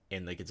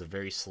 and like it's a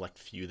very select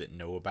few that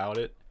know about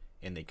it,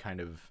 and they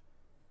kind of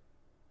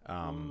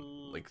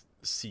like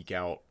seek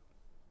out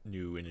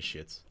new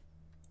initiates.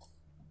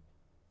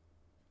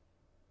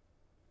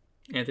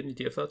 Anthony,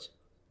 do you have thoughts?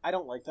 I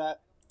don't like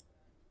that.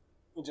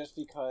 Just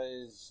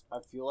because I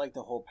feel like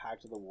the whole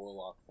Pact of the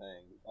Warlock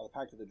thing, or the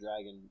Pact of the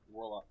Dragon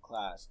Warlock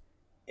class,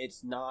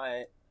 it's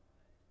not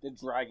the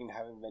dragon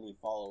having many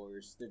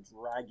followers. The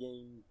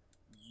dragon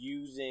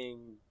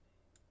using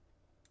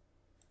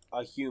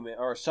a human,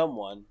 or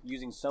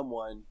using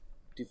someone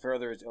to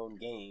further its own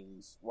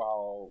gains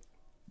while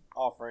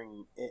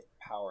offering it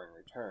power in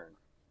return.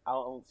 I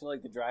don't feel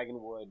like the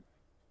dragon would...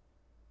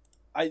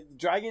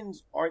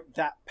 dragons aren't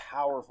that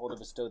powerful to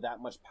bestow that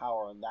much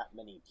power on that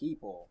many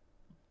people.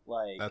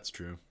 Like, that's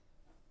true.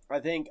 I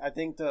think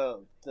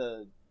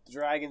the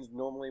dragons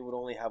normally would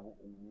only have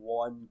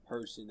one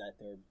person that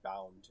they're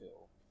bound to,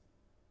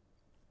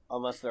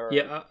 unless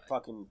they're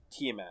fucking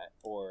Tiamat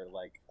or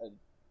like a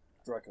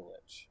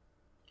Dracolich.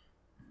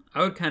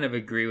 I would kind of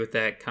agree with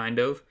that, kind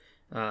of.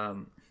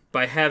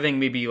 By having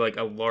maybe like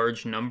a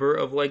large number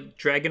of like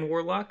dragon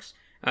warlocks,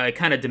 it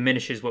kind of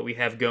diminishes what we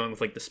have going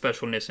with like the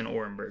specialness in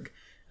Orenburg.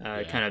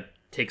 It kind of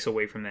takes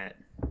away from that.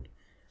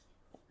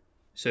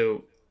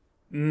 So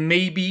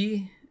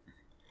maybe,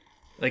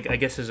 like, I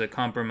guess as a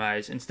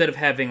compromise, instead of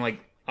having like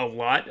a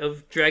lot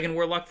of dragon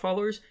warlock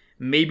followers,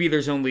 maybe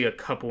there's only a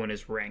couple in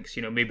his ranks.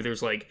 You know, maybe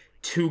there's like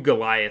 2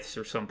 Goliaths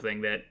or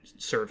something that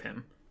serve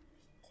him.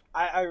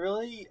 I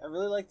really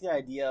like the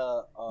idea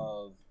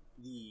of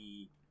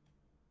the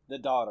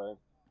daughter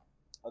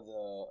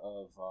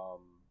of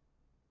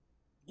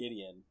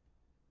Gideon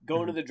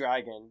going to the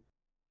dragon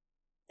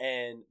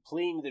and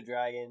pleading the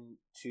dragon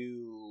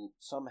to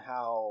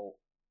somehow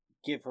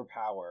give her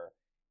power,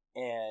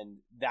 and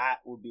that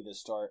would be the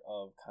start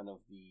of kind of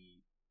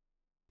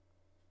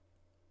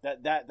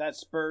that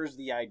spurs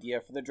the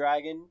idea for the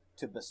dragon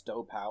to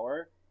bestow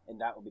power,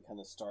 and that would become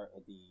the start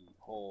of the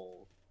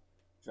whole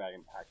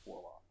Dragon Pact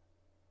Warlock.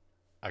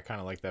 I kind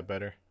of like that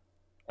better.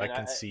 I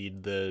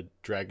concede the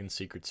Dragon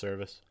Secret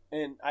Service.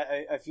 And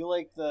I feel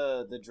like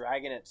the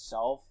dragon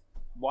itself,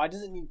 why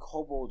does it need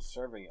kobolds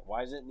serving it?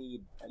 Why does it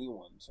need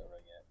anyone serving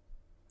it?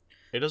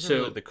 It doesn't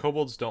really, the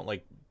kobolds don't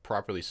like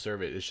properly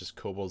serve it. It's just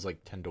kobolds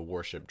like tend to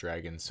worship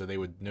dragons, so they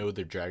would know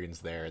their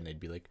dragon's there, and they'd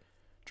be like,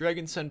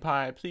 "Dragon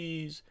Senpai,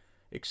 please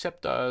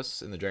accept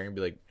us," and the dragon would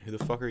be like, "Who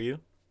the fuck are you?"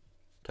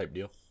 type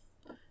deal.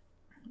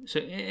 So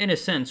in a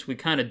sense, we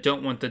kind of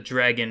don't want the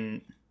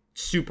dragon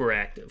super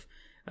active.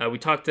 We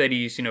talked that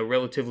he's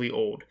relatively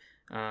old.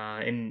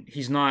 and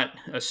he's not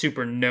a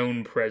super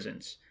known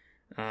presence.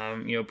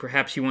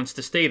 Perhaps he wants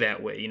to stay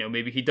that way.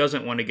 Maybe he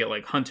doesn't want to get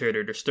like hunted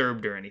or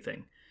disturbed or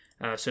anything.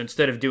 So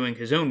instead of doing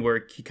his own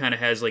work, he kind of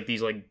has like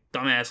these like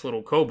dumbass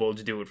little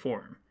kobolds do it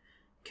for him.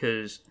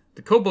 Because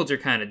the kobolds are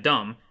kind of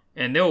dumb,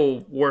 and they'll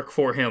work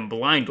for him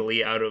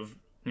blindly out of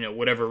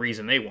whatever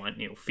reason they want.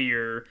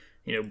 Fear,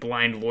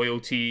 blind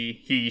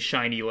loyalty. He's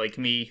shiny like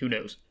me. Who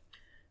knows?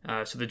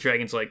 So the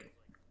dragon's like,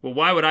 well,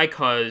 why would I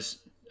cause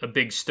a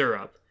big stir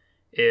up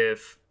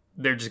if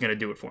they're just gonna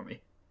do it for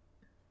me?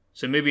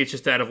 So maybe it's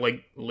just out of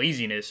like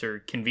laziness or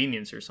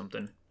convenience or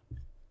something.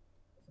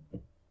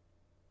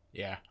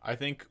 Yeah, I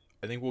think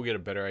we'll get a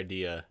better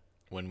idea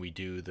when we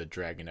do the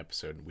dragon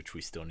episode, which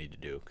we still need to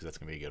do because that's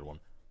gonna be a good one.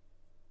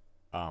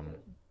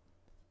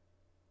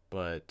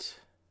 But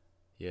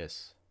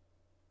yes.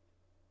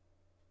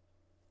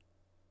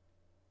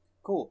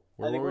 Cool.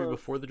 Where were we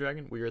before the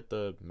dragon? We were at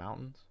the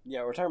mountains.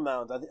 Yeah, we're talking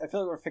mountains. I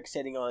feel like we're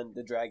fixating on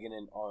the dragon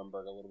in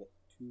Arenberg a little bit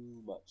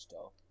too much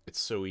still. It's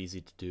so easy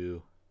to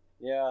do.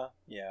 Yeah.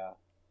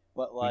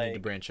 But like, we need to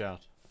branch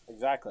out.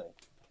 Exactly.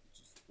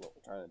 Which is what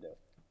we're trying to do.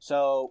 So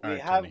All we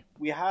right, have Tony,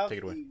 we have take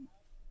it away. the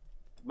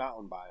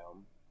mountain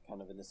biome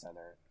kind of in the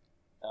center.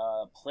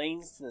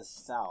 Plains to the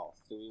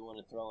south. Do we want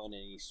to throw in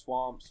any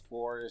swamps,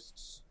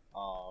 forests,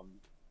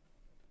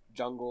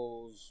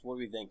 jungles? What are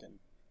we thinking?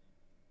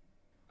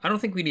 I don't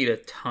think we need a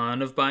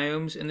ton of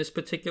biomes in this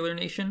particular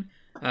nation.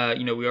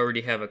 We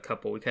already have a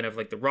couple. We kind of have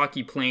like the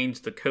rocky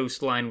plains, the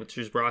coastline, which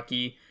is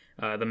rocky,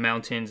 the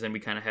mountains, then we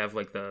kind of have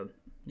like the,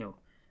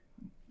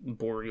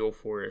 boreal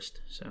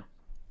forest. So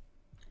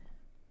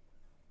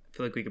I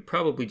feel like we could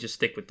probably just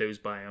stick with those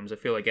biomes. I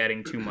feel like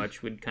adding too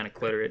much would kind of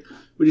clutter it.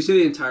 Would you say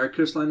the entire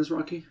coastline is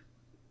rocky?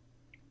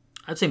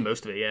 I'd say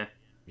most of it, yeah.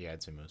 Yeah,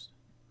 I'd say most.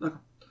 Okay.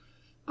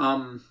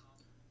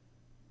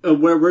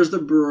 Where's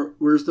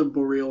the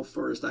boreal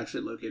forest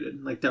actually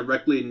located? Like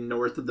directly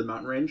north of the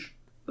mountain range?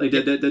 Like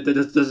does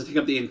it take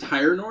up the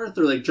entire north,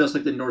 or like just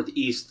like the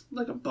northeast,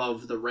 like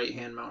above the right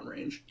hand mountain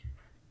range?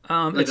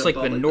 It's like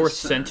the above,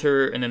 north the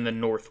center and then the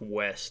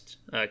northwest,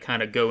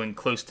 kind of going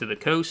close to the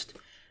coast,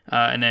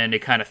 and then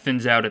it kind of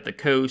thins out at the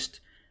coast.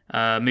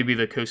 Maybe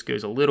the coast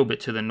goes a little bit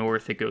to the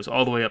north. It goes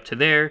all the way up to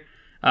there,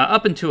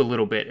 up into a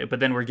little bit,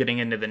 but then we're getting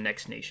into the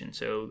next nation.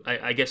 So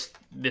I guess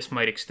this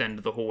might extend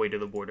the whole way to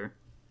the border.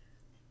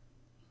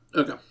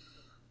 Okay.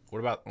 What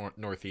about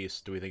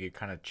northeast? Do we think it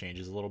kind of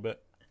changes a little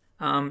bit?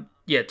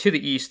 Yeah, to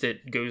the east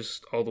it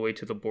goes all the way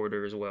to the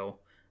border as well.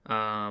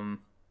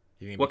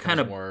 What kind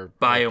of more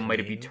biome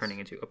might it be plains? turning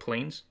into? A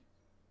plains?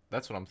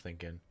 That's what I'm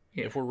thinking.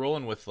 Yeah. If we're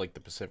rolling with like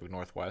the Pacific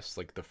Northwest,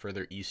 like the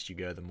further east you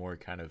go, the more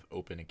kind of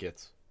open it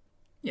gets.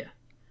 Yeah.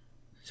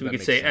 So we That could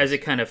makes say as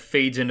sense. it kind of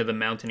fades into the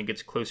mountain, it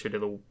gets closer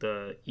to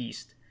the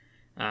east.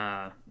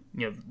 The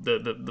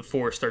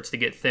forest starts to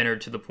get thinner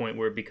to the point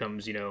where it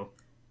becomes,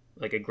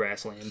 like a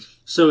grassland.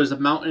 So is the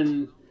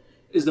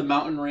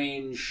mountain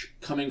range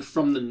coming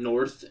from the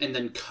north and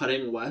then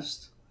cutting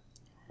west?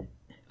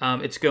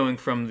 It's going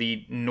from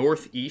the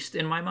northeast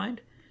in my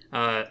mind,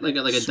 Like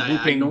a swooping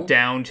diagonal?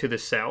 down to the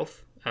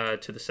south,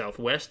 to the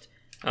southwest,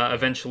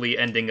 eventually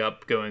ending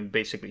up going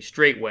basically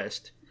straight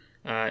west,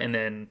 and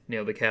then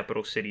the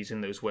capital cities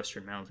in those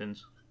western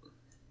mountains.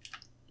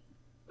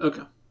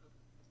 Okay.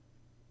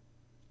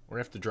 We're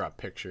gonna have to draw a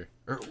picture.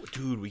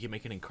 Dude, we can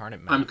make an incarnate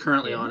map. I'm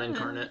currently on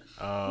Incarnate.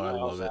 Oh, I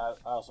love it. I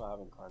also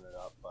haven't Incarnate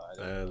up, but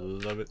I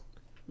love it.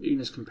 You can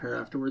just compare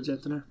afterwards,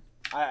 Anthony.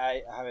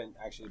 I haven't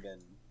actually been.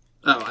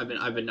 Oh,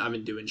 I've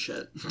been doing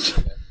shit.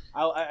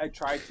 I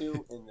tried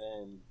to, and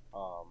then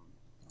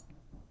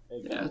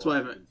Yeah, that's why I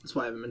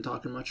haven't been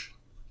talking much.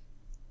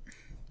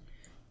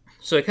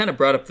 So I kind of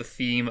brought up the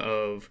theme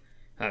of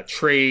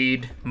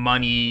trade,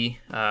 money,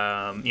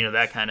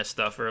 that kind of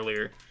stuff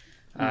earlier.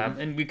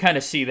 And we kind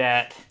of see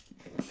that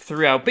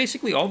throughout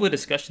basically all the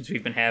discussions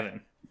we've been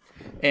having.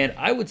 And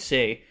I would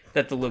say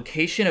that the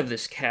location of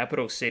this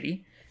capital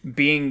city,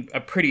 being a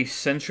pretty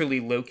centrally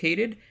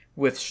located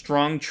with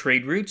strong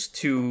trade routes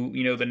to,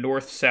 the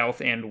north,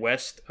 south, and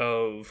west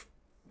of,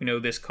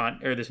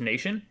 this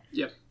nation,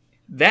 Yep.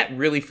 that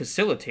really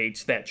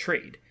facilitates that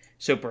trade.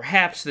 So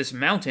perhaps this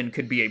mountain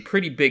could be a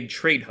pretty big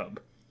trade hub.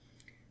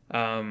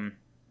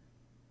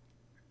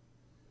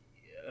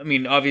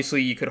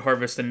 Obviously you could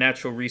harvest the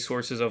natural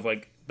resources of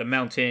like the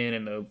mountain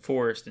and the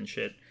forest and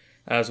shit,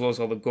 as well as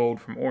all the gold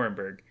from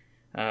Orenburg.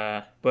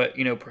 But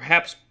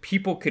perhaps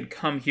people could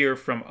come here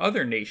from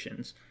other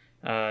nations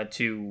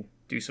to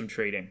do some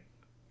trading.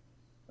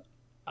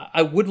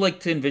 I would like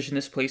to envision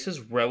this place as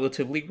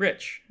relatively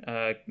rich,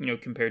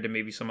 compared to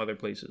maybe some other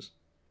places.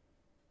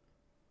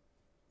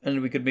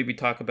 And we could maybe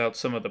talk about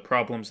some of the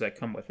problems that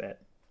come with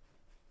that.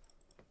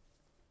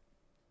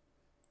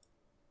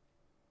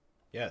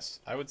 Yes,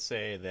 I would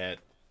say that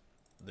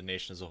the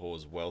nation as a whole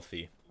is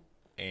wealthy,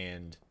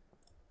 and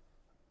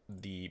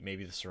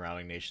maybe the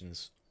surrounding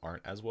nations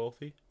aren't as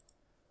wealthy.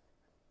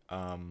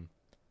 And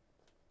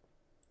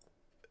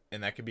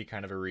that could be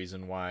kind of a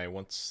reason why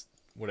once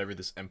whatever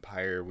this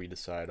empire we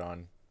decide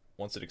on,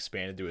 once it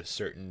expanded to a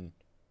certain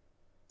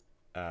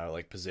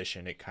like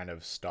position, it kind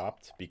of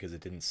stopped because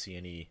it didn't see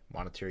any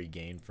monetary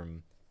gain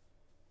from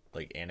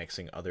like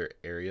annexing other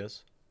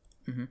areas.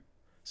 Mm-hmm.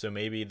 So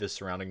maybe the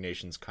surrounding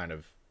nations kind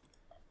of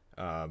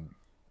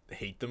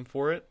hate them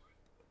for it,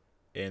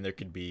 and there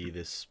could be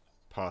this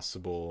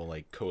possible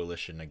like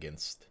coalition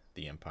against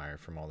the empire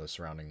from all the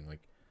surrounding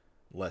like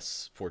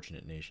less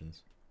fortunate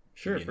nations.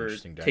 Sure, Be an for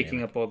interesting taking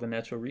dynamic. up all the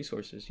natural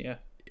resources. Yeah.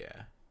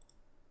 Yeah.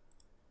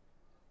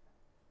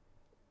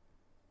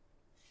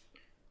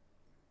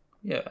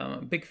 Yeah, I'm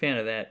a big fan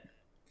of that.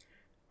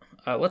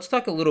 Let's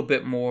talk a little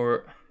bit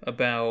more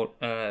about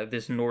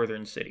this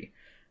northern city.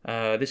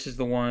 This is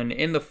the one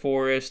in the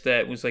forest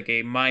that was like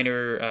a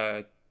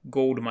minor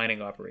gold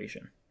mining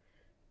operation.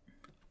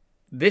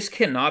 This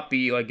cannot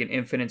be like an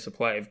infinite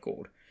supply of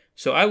gold.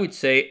 So I would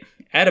say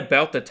at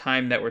about the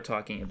time that we're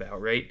talking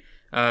about, right?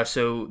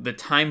 So the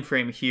time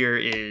frame here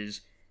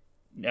is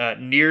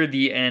near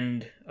the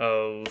end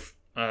of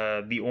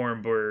the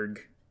Orenburg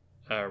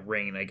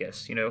reign, I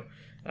guess.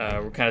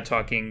 We're kind of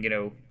talking,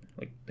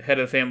 like the head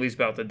of the family's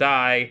about to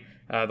die.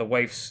 The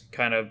wife's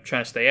kind of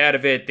trying to stay out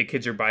of it. The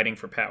kids are biting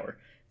for power.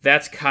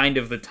 That's kind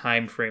of the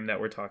time frame that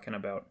we're talking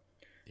about.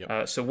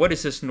 Yep. So what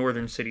does this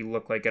northern city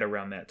look like at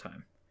around that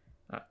time?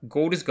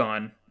 Gold is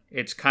gone.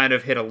 It's kind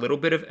of hit a little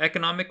bit of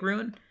economic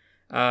ruin,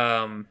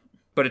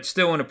 but it's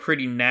still in a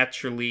pretty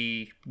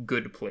naturally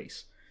good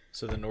place.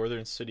 So the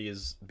northern city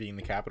is being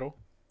the capital?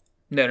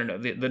 No.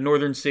 The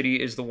northern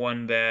city is the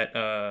one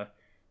that...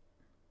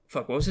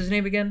 what was his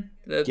name again?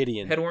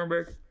 Gideon. Head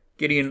Orenburg?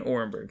 Gideon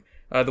Orenburg.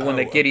 The one Oh,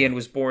 that Gideon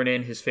was born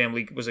in. His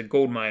family was a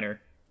gold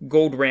miner.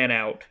 Gold ran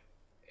out,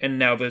 and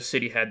now the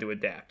city had to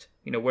adapt.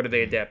 What are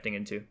they adapting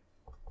into?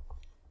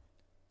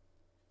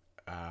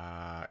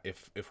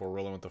 If we're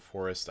rolling with the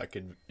forest, I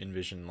could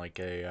envision like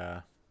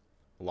a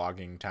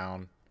logging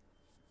town.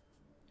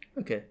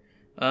 Okay.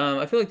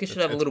 I feel like they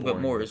should have a It's little bit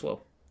boring, more but- as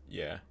well.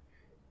 Yeah.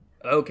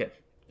 Okay,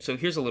 so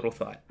here's a little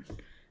thought.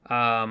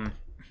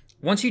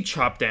 Once you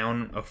chop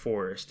down a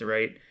forest,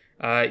 right,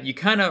 you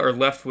kind of are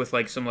left with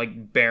like some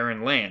like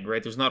barren land,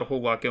 right? There's not a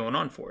whole lot going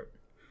on for it.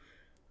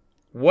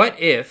 What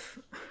if?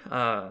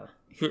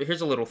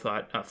 Here's a little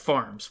thought.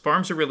 Farms.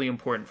 Farms are really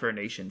important for a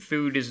nation.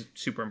 Food is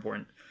super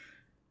important.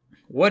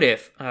 What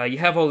if you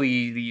have all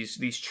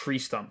these tree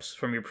stumps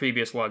from your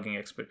previous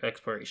logging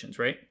explorations,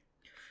 right?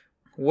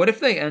 What if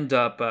they end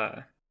up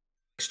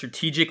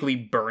strategically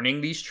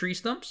burning these tree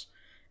stumps,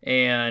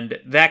 and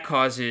that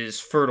causes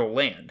fertile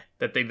land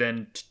that they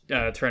then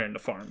turn into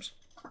farms?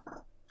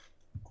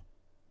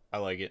 I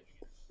like it.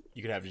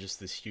 You could have just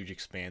this huge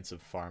expanse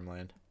of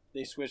farmland,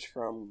 They switch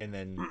from and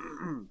then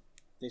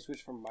they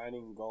switch from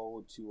mining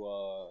gold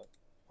to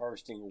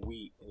harvesting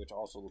wheat, which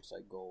also looks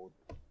like gold.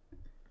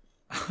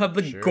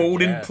 The Sure,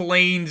 Golden yeah.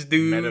 Plains,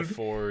 dude.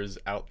 metaphors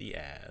out the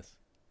ass.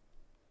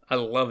 I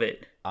love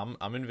it. I'm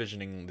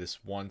envisioning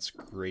this once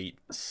great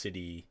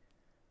city,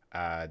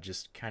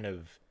 just kind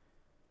of,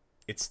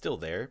 it's still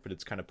there, but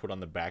it's kind of put on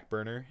the back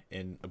burner,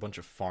 and a bunch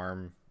of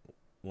farm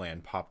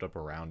land popped up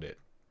around it,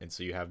 and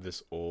so you have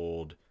this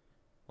old,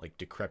 like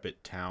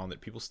decrepit town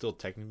that people still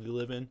technically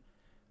live in,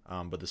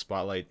 but the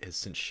spotlight has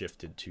since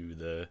shifted to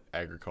the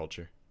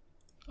agriculture.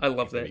 I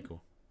love That'd that. be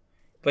cool.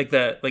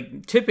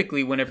 Like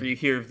typically whenever you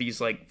hear of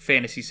these like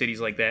fantasy cities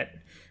like that,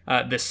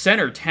 the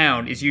center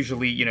town is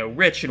usually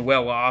rich and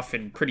well off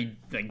and pretty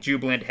like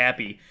jubilant,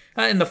 happy,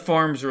 and the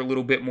farms are a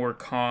little bit more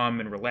calm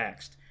and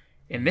relaxed.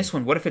 In this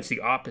one, what if it's the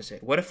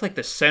opposite? What if like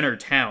the center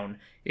town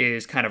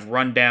is kind of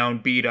run down,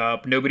 beat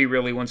up, nobody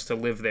really wants to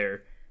live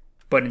there,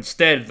 but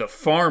instead the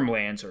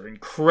farmlands are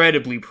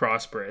incredibly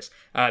prosperous.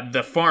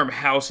 The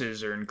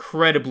farmhouses are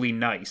incredibly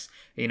nice.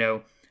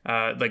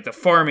 Like the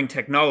farming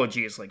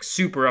technology is like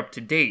super up to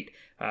date.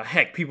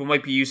 Heck, people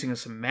might be using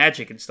some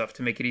magic and stuff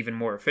to make it even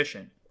more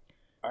efficient.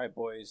 All right,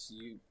 boys.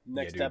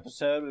 Next dude.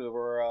 episode,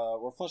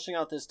 we're fleshing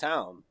out this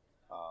town.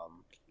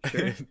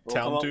 Sure. We'll come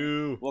Town up-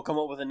 2. We'll come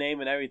up with a name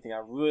and everything.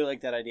 I really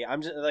like that idea. I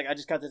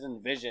just got this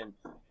vision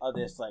of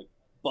this like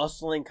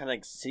bustling kind of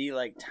like city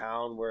like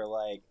town where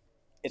like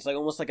it's like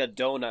almost like a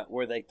donut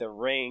where like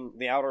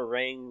the outer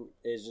ring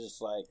is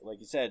just like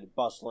you said,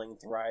 bustling,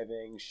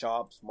 thriving,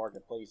 shops,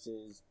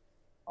 marketplaces,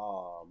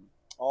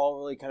 all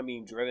really kind of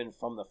being driven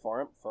from the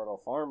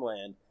fertile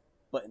farmland.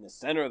 But in the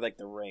center of like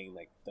the ring,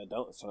 like the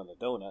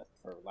donut,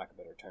 for lack of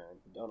a better term,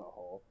 the donut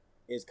hole,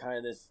 is kind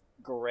of this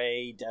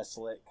gray,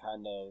 desolate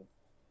kind of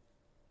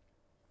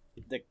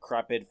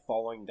decrepit,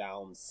 falling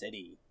down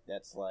city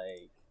that's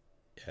like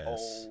Yes.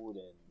 old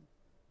and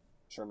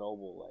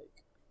Chernobyl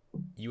like.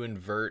 You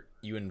invert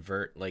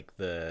like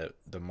the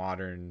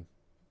modern,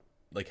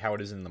 like how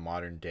it is in the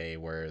modern day,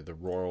 where the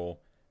rural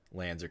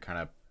lands are kind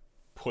of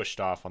pushed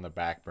off on the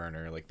back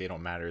burner, like they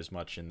don't matter as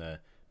much in the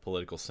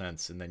political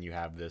sense, and then you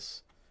have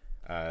this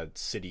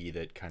city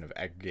that kind of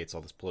aggregates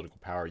all this political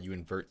power. You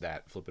invert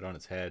that, flip it on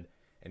its head,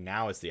 and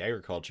now it's the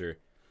agriculture,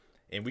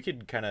 and we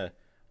could kind of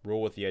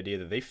roll with the idea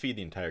that they feed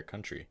the entire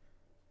country,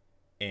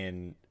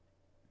 and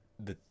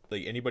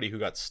like anybody who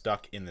got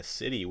stuck in the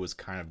city was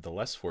kind of the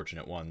less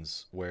fortunate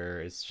ones, where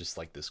it's just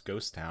like this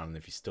ghost town, and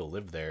if you still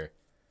live there,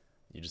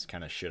 you just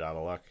kind of shit out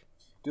of luck.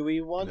 Do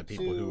we want And the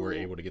people who were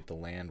able to get the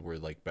land were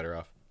like better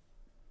off.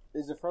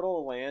 Is the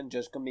fertile land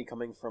just going to be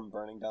coming from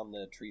burning down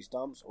the tree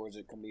stumps, or is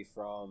it going to be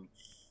from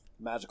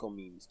magical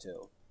means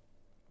too?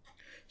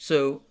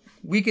 So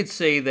we could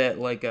say that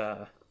like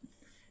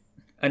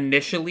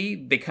initially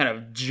they kind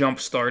of jump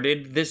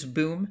started this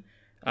boom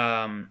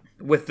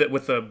with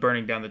the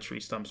burning down the tree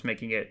stumps,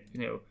 making it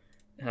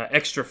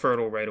extra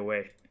fertile right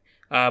away.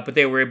 But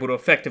they were able to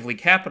effectively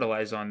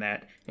capitalize on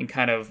that and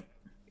kind of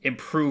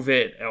improve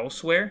it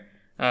elsewhere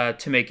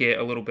to make it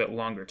a little bit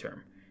longer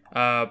term.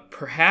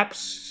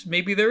 Perhaps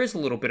maybe there is a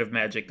little bit of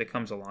magic that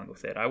comes along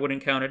with it. I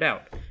wouldn't count it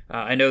out.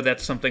 I know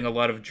that's something a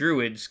lot of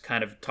druids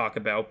kind of talk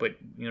about, but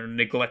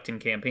neglect in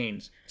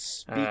campaigns.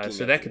 So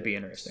that could be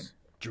interesting.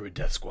 Druid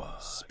Death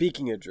Squad.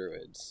 Speaking of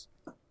druids,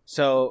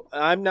 so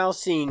I'm now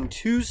seeing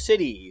 2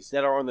 cities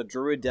that are on the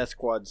Druid Death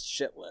Squad's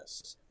shit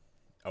list.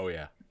 Oh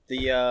yeah.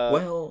 The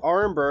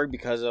Arenberg,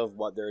 because of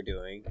what they're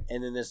doing,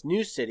 and then this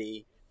new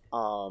city.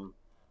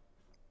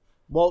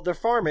 Well, they're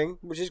farming,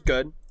 which is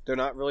good. They're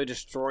not really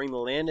destroying the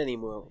land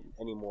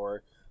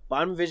anymore. But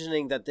I'm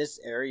envisioning that this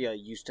area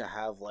used to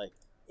have like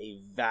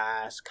a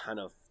vast kind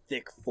of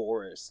thick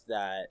forest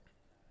that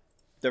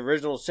the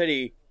original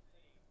city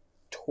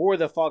tore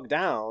the fuck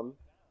down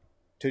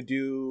to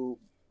do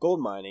gold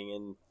mining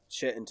and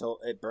shit until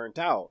it burnt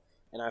out.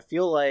 And I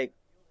feel like,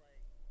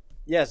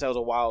 yes, that was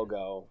a while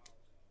ago,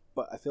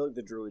 but I feel like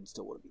the druids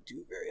still wouldn't be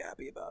too very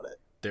happy about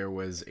it. There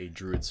was a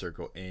druid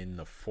circle in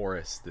the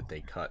forest that they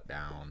cut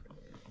down.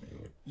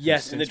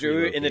 Yes, and the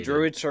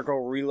druid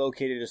circle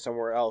relocated to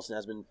somewhere else and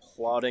has been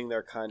plotting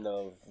their kind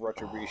of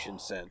retribution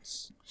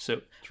since.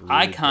 So Druid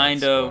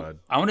I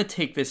want to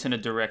take this in a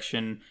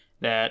direction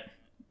that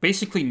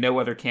basically no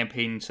other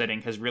campaign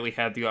setting has really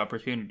had the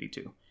opportunity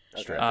to.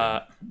 Okay.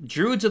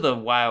 Druids of the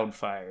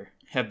Wildfire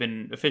have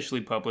been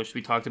officially published.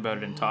 We talked about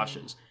it in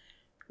Tasha's.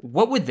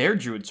 What would their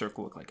druid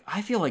circle look like?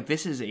 I feel like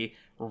this is a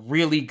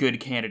really good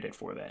candidate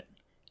for that,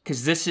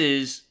 because this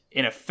is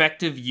an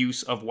effective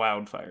use of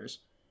wildfires.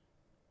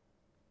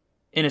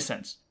 In a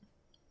sense.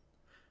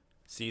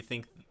 So you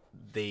think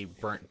they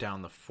burnt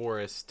down the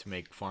forest to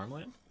make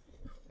farmland?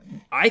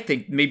 I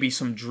think maybe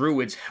some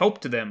druids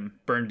helped them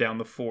burn down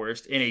the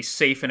forest in a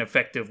safe and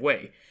effective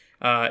way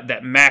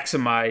that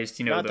maximized,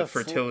 the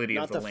fertility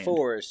of the land. Not the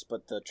forest,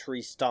 but the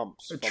tree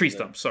stumps.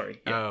 Stumps, sorry.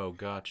 Yeah. Oh,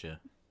 gotcha.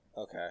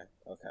 Okay.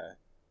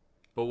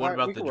 But what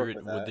about the druid?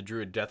 druid? Would the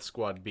Druid Death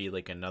Squad be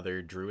like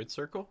another druid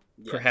circle?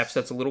 Yes. Perhaps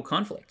that's a little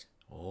conflict.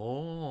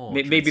 Oh,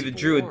 maybe the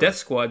Druid Death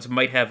Squads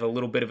might have a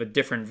little bit of a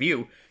different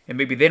view, and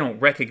maybe they don't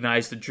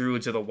recognize the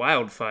Druids of the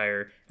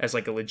Wildfire as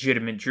like a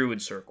legitimate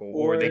Druid circle,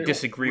 or they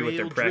disagree with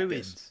their practice.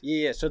 Druids.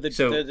 Yeah. So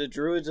the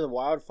Druids of the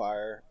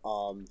Wildfire,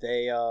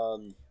 they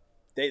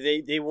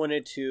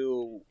wanted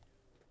to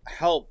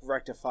help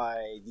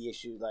rectify the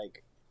issue,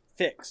 like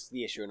fix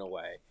the issue in a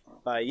way.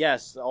 But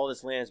yes, all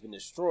this land has been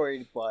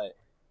destroyed, but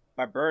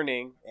by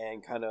burning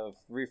and kind of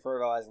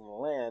refertilizing the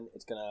land,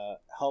 it's going to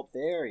help the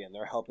area, and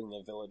they're helping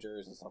the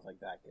villagers and stuff like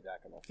that get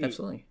back on their feet.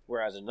 Absolutely.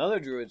 Whereas another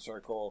druid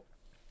circle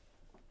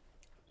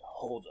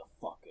holds a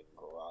fucking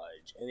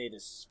grudge, and they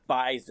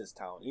despise this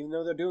town, even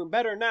though they're doing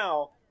better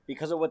now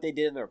because of what they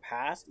did in their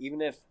past.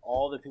 Even if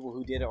all the people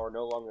who did it are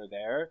no longer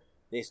there,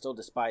 they still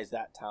despise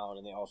that town,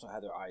 and they also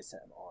have their eyes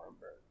set in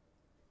Arenberg.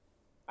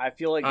 I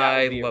feel like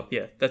that would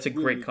be that's a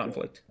really great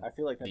conflict. Good. I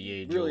feel like that'd the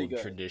be age-old really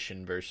good.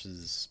 tradition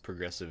versus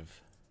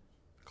progressive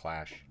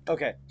clash.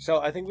 Okay, so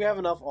I think we have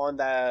enough on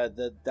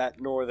that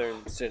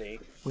northern city.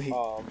 Wait,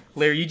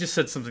 Larry, you just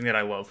said something that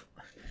I love.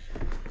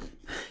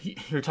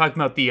 You're talking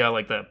about the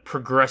the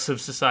progressive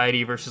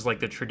society versus like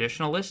the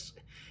traditionalists,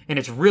 and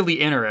it's really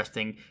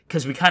interesting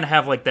because we kind of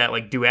have like that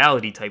like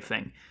duality type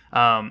thing.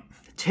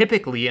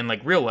 Typically in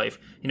like real life,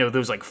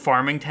 those like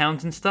farming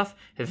towns and stuff,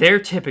 they're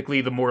typically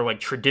the more like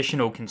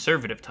traditional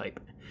conservative type.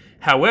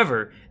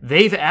 However,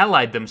 they've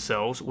allied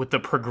themselves with the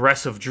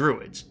progressive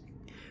druids,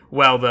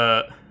 while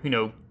the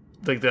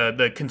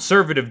the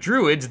conservative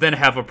druids then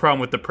have a problem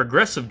with the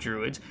progressive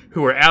druids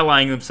who are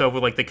allying themselves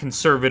with like the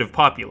conservative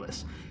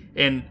populace.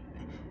 And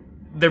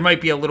there might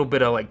be a little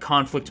bit of like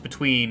conflict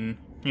between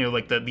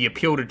like the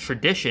appeal to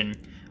tradition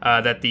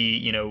that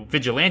the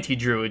vigilante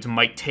druids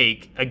might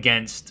take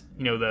against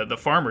the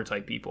farmer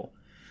type people,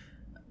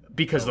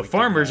 because the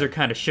farmers are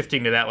kind of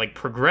shifting to that like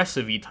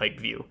progressive-y type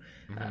view.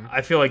 Mm-hmm.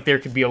 I feel like there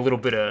could be a little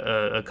bit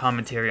of a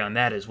commentary on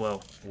that as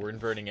well. We're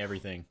inverting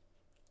everything.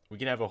 We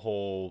could have a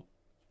whole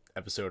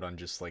episode on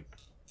just like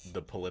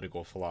the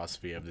political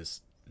philosophy of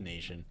this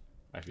nation,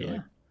 I feel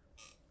like.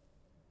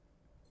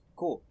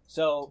 Cool.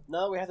 So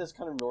now that we have this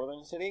kind of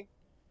northern city,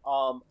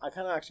 I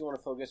kind of actually want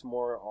to focus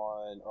more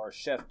on our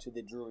shift to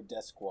the Druid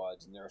Death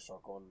Squads and their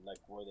circle, and like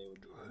where they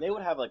would be. They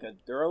would have like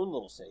their own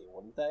little city,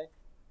 wouldn't they?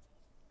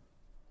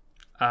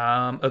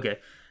 Okay.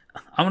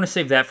 I want to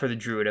save that for the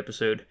Druid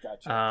episode.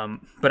 Gotcha.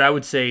 But I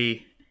would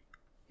say,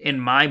 in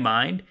my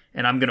mind,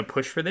 and I'm going to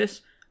push for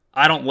this,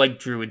 I don't like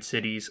Druid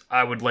cities.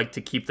 I would like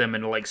to keep them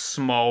in like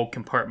small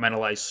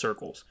compartmentalized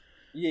circles.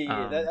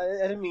 Yeah.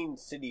 I didn't mean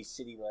city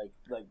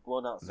like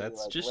blown out city.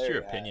 That's like just Larry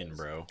your opinion, has.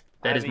 bro.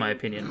 That is my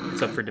opinion.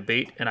 It's up for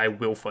debate, and I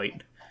will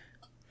fight.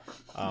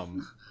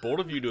 Bold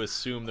of you to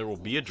assume there will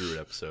be a Druid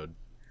episode.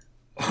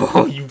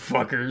 Oh, you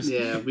fuckers!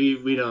 Yeah,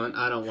 we don't.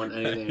 I don't want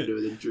anything to do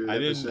with the Druid. I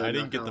episode,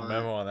 didn't not get the gonna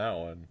memo on that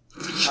one.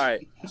 All right,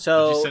 Did you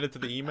so send it to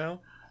the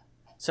email?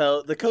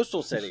 so the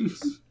coastal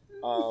cities.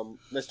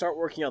 Let's start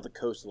working out the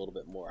coast a little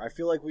bit more. I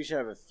feel like we should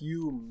have a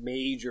few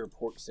major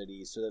port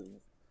cities so that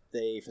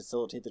they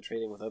facilitate the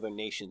trading with other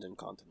nations and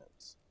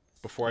continents.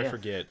 Before I Yeah.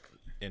 forget,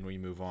 and we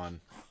move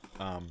on,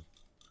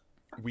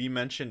 we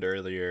mentioned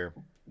earlier,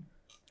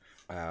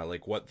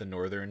 like what the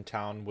northern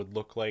town would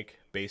look like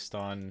based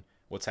on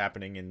what's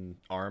happening in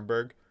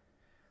Arenberg,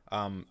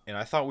 and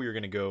I thought we were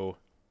gonna go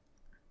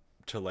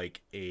to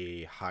like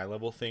a high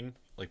level thing,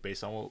 like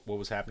based on what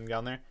was happening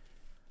down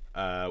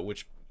there,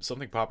 which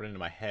something popped into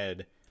my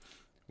head.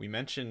 We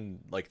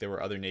mentioned like there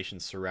were other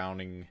nations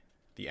surrounding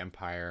the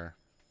empire,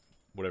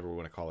 whatever we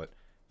want to call it,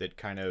 that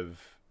kind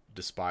of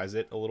despise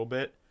it a little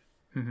bit.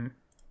 Mm-hmm.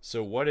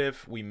 So what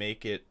if we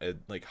make it a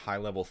like high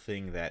level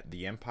thing that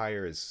the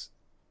empire is,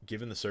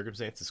 given the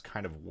circumstances,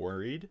 kind of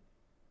worried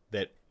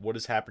that what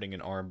is happening in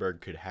Arenberg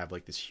could have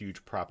like this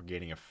huge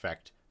propagating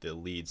effect that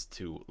leads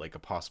to like a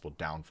possible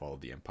downfall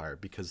of the empire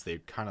because they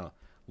kind of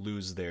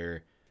lose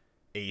their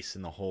ace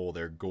in the hole,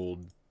 their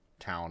gold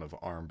town of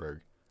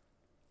Arenberg.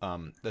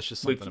 That's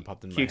just something that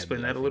popped in my head. Can you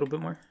explain that a little bit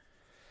more?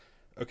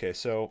 Okay,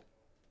 so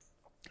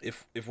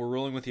if we're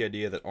rolling with the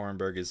idea that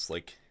Arenberg is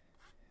like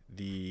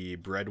the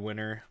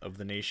breadwinner of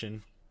the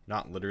nation,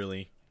 not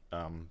literally,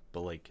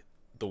 but like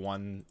the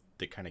one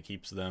that kind of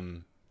keeps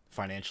them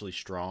financially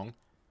strong,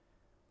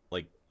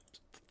 like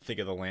think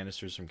of the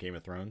Lannisters from Game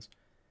of Thrones.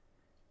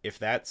 If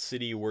that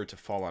city were to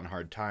fall on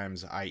hard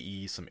times,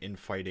 i.e. some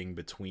infighting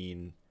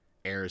between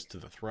heirs to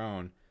the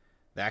throne,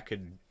 that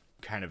could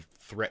kind of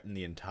threaten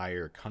the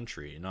entire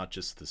country, not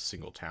just the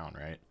single town,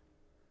 right?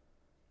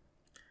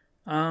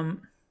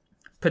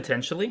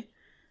 Potentially.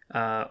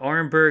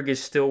 Arenberg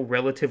is still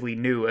relatively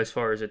new as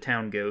far as a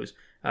town goes,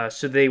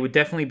 so they would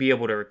definitely be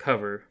able to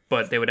recover,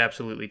 but they would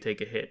absolutely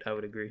take a hit, I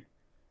would agree.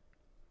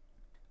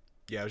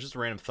 Yeah, it was just a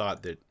random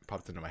thought that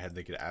popped into my head.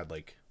 They could add,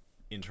 like,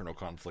 internal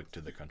conflict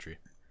to the country.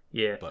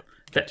 Yeah, But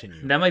that,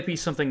 continue. that might be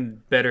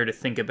something better to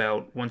think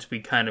about once we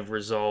kind of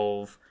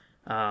resolve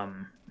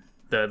the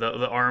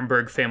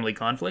Arenberg family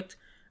conflict,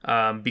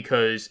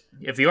 because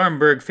if the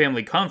Arenberg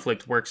family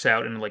conflict works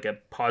out in, like, a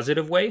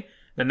positive way,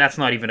 then that's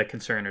not even a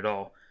concern at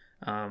all.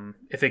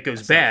 If it goes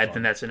That's not bad, fun.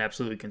 then that's an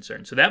absolute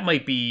concern. So that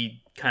might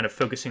be kind of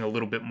focusing a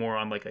little bit more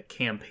on like a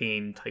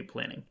campaign type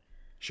planning.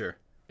 Sure,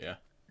 yeah.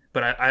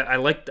 But I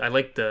like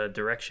the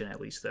direction at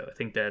least though. I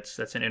think that's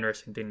an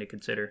interesting thing to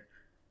consider.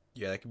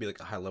 Yeah, that could be like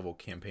a high-level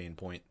campaign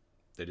point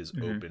that is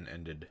Mm-hmm.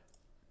 open-ended.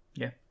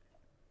 Yeah,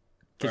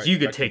 because Alright, you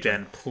could back to take the that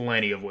in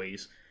plenty of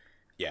ways.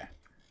 Yeah,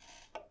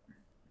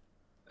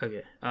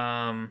 Okay.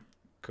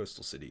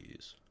 coastal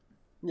cities.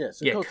 Yeah,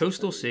 so Yeah,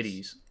 coastal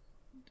cities.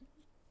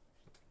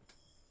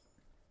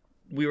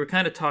 We were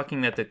kind of talking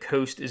that the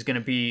coast is going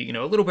to be,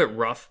 a little bit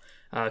rough,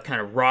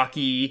 kind of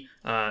rocky.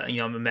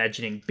 I'm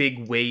imagining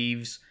big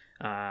waves,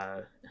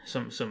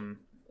 some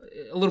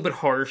a little bit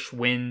harsh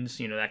winds,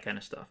 that kind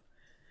of stuff.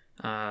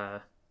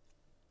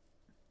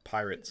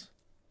 Pirates.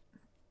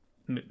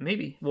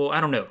 Maybe. Well, I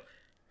don't know.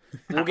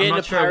 We'll get I'm not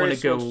into sure I want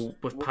pirates to go once-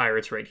 with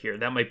pirates right here.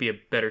 That might be a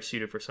better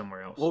suited for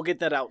somewhere else. We'll get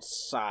that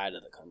outside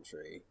of the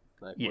country,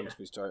 like Yeah. once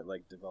we start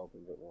like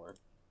developing a bit more.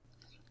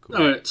 Cool.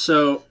 All right,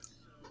 so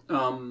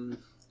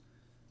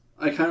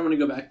I kind of want to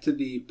go back to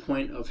the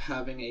point of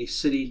having a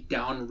city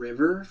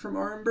downriver from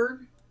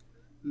Arenberg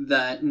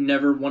that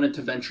never wanted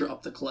to venture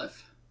up the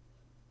cliff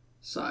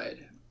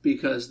side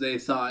because they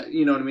thought,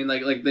 you know what I mean,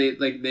 like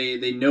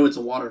they know it's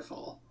a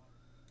waterfall,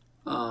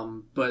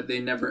 but they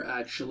never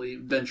actually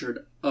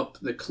ventured up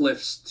the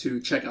cliffs to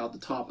check out the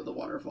top of the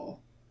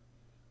waterfall.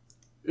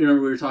 You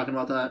remember we were talking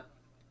about that?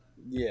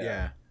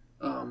 Yeah.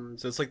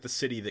 So it's like the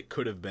city that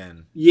could have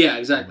been. Yeah,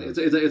 exactly.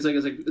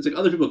 It's like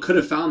other people could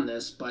have found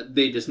this, but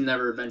they just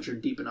never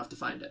ventured deep enough to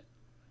find it,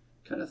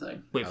 kind of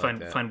thing. Wait, I like find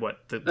that. find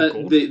what the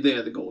gold?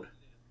 The gold.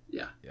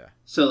 Yeah. Yeah.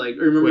 So like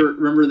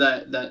remember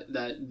that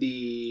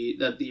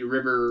the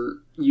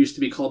river used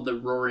to be called the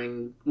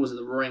Roaring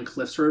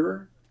Cliffs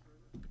River.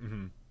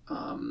 Mm-hmm.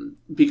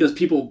 Because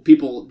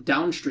people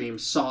downstream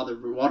saw the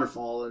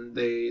waterfall and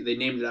they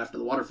named it after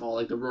the waterfall,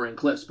 like the Roaring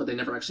Cliffs, but they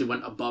never actually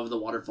went above the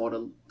waterfall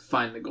to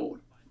find the gold.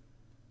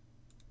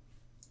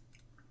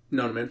 You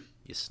know what I mean?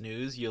 You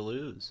snooze, you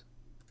lose.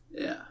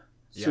 Yeah.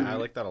 Yeah, So I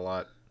like that a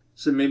lot.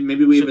 So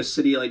maybe we have a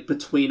city like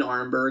between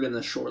Arenberg and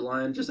the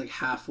shoreline, just like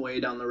halfway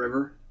down the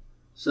river.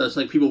 So it's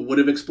like people would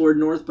have explored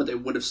north, but they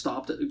would have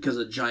stopped it because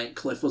a giant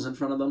cliff was in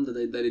front of them that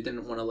they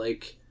didn't want to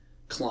like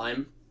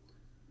climb.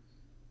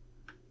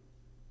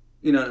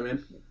 You know what I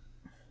mean?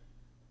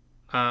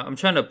 I'm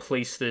trying to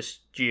place this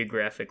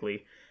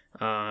geographically.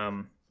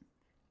 So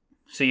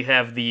you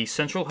have the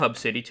central hub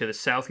city. To the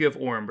south, you have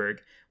Orenburg.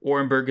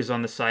 Orenburg is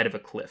on the side of a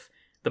cliff.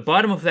 The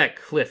bottom of that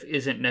cliff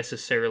isn't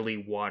necessarily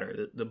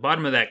water. The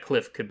bottom of that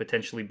cliff could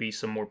potentially be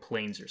some more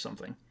plains or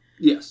something.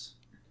 Yes.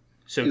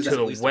 So Is to that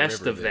the At least west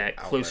river of that,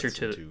 closer outlets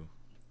to... into-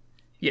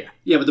 Yeah.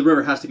 Yeah, but the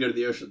river has to go to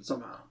the ocean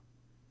somehow.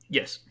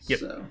 Yes. Yep.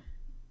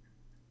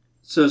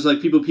 So it's like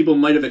people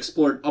might have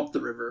explored up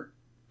the river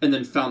and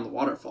then found the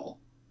waterfall,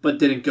 but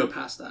didn't go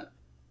past that.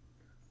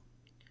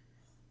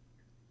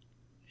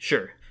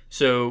 Sure.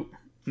 So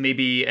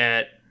maybe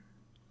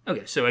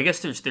so I guess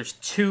there's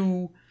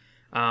two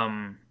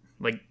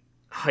like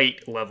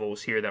height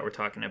levels here that we're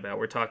talking about.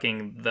 We're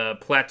talking the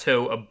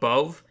plateau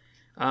above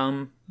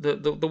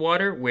the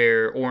water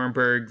where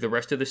Orenburg, the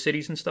rest of the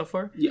cities and stuff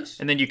are. Yes.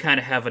 And then you kind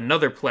of have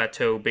another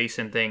plateau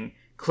basin thing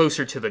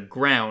closer to the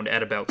ground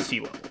at about sea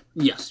level.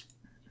 Yes.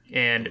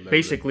 And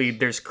basically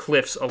there's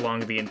cliffs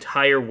along the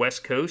entire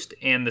west coast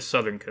and the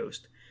southern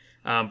coast.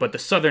 But the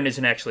southern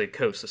isn't actually a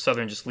coast. The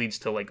southern just leads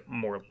to like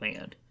more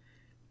land.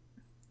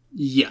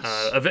 Yes.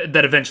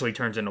 That eventually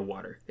turns into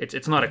water.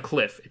 It's not a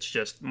cliff. It's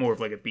just more of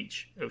like a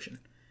beach, ocean.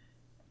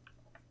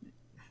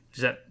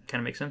 Does that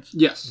kind of make sense?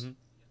 Yes. Mm-hmm.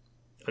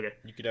 Okay.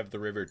 You could have the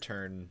river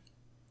turn,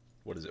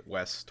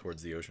 west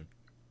towards the ocean.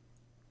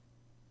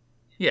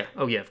 Yeah.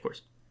 Oh, yeah, of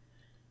course.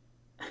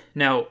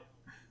 Now,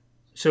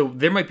 so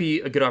there might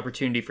be a good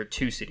opportunity for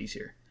two cities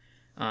here.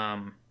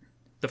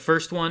 The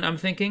first one I'm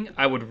thinking,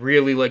 I would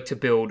really like to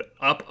build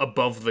up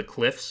above the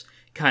cliffs,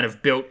 kind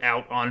of built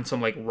out on some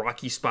like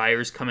rocky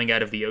spires coming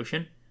out of the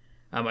ocean.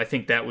 I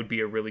think that would be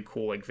a really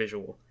cool like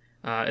visual.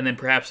 And then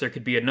perhaps there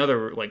could be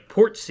another like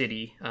port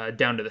city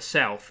down to the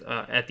south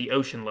at the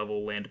ocean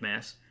level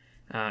landmass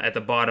at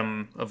the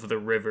bottom of the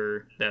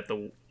river that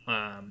the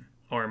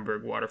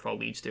Orenburg waterfall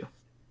leads to.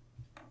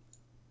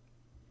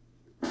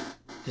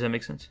 Does that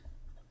make sense?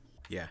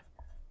 Yeah.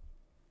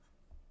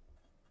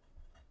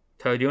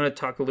 Tyler, do you want to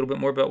talk a little bit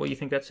more about what you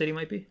think that city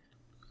might be?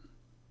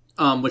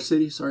 Which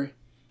city? Sorry.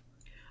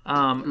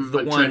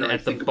 The one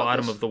at the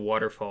bottom of the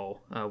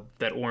waterfall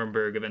that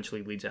Orenburg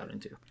eventually leads out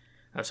into.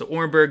 So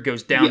Orenburg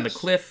goes down the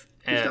cliff,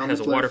 has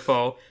a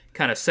waterfall,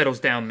 kind of settles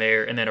down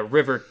there, and then a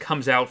river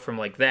comes out from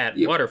like that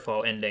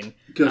waterfall ending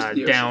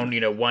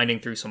down, winding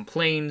through some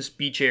plains,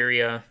 beach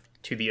area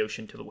to the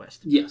ocean to the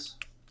west. Yes.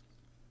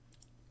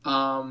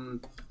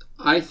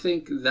 I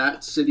think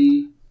that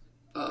city,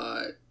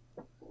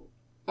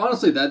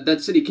 honestly,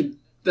 that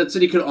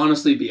city could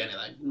honestly be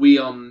anything.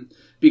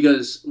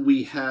 Because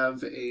we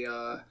have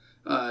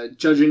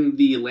judging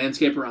the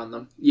landscape around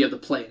them, you have the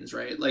plains,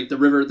 right? Like the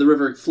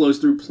river flows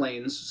through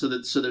plains, so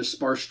there's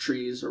sparse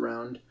trees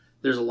around.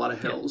 There's a lot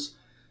of hills,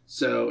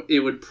 so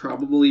it would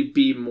probably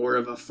be more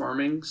of a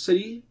farming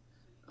city,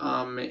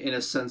 in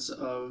a sense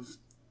of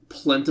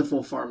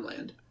plentiful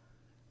farmland,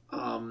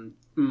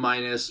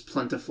 minus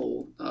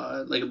plentiful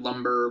like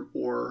lumber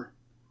or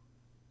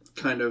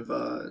kind of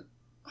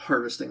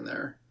harvesting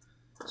there.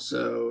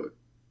 So,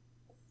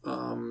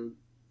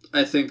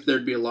 I think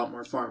there'd be a lot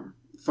more farming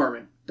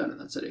done in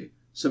that city.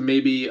 So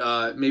maybe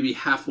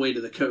halfway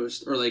to the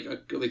coast, or like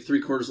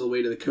 3/4 of the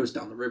way to the coast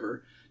down the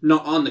river,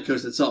 not on the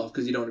coast itself,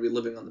 because you don't want to be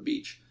living on the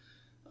beach.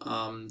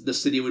 The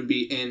city would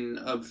be in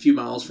a few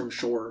miles from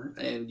shore,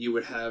 and you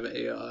would have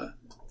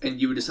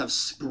just have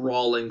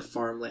sprawling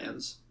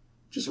farmlands,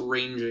 just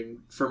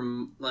ranging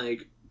from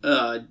like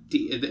at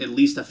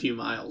least a few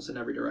miles in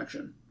every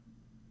direction.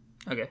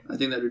 Okay, I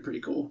think that'd be pretty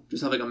cool.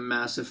 Just have like a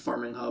massive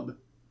farming hub.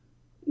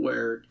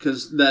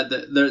 Because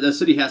that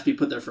city has to be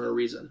put there for a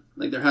reason.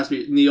 Like there has to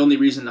be, and the only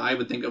reason I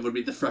would think of would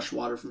be the fresh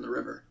water from the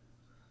river.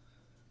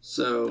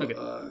 So,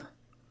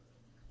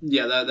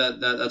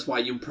 that's why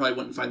you probably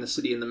wouldn't find the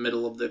city in the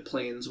middle of the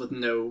plains with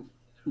no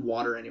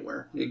water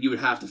anywhere. You would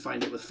have to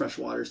find it with fresh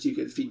water, so you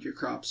could feed your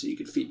crops, so you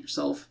could feed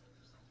yourself.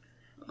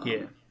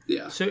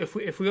 Yeah. So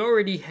if we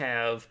already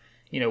have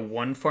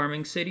one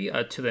farming city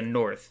to the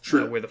north,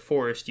 where the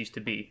forest used to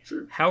be,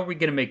 how are we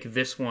going to make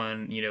this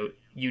one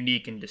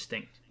unique and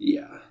distinct?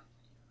 Yeah.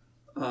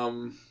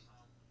 It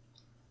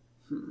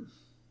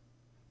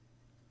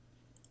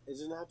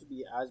doesn't have to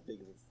be as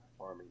big of a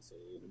farming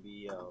city. It can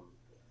be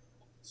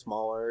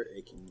smaller.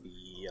 It can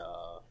be.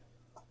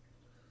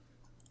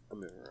 I'm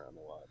moving around a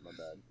lot. My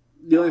bad.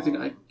 The only thing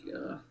I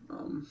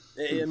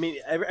mean,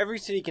 every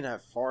city can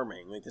have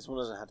farming. Like this one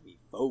doesn't have to be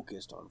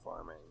focused on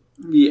farming.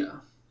 Yeah,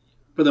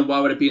 but then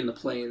why would it be in the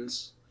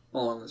plains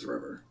along this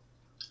river?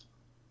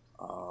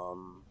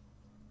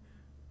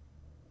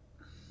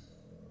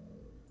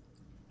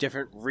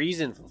 Different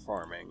reason for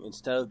farming.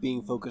 Instead of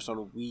being focused on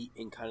wheat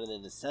and kind of the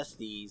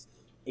necessities,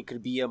 it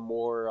could be a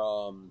more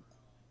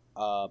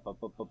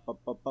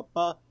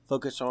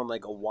focused on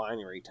like a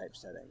winery type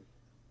setting,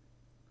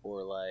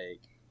 or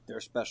like their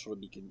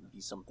specialty can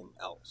be something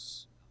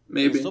else.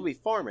 Maybe it can still be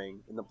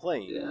farming in the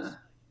plains. Yeah,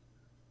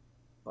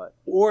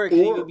 or it can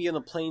even be in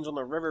the plains on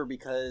the river,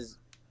 because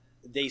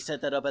they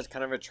set that up as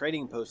kind of a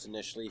trading post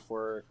initially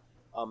for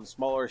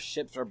smaller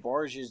ships or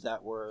barges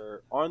that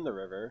were on the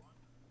river.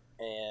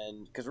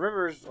 And because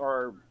rivers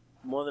are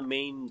one of the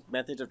main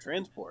methods of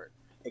transport,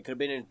 it could have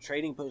been a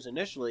trading post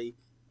initially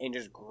and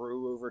just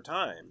grew over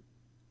time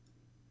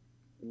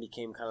and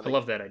became kind of. I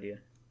love that idea.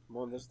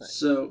 One of those things.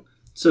 So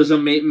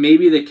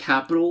maybe the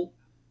capital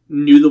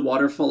knew the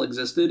waterfall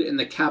existed, and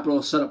the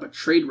capital set up a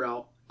trade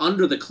route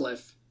under the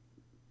cliff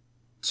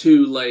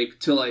to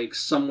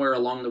somewhere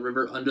along the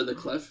river under the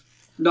cliff,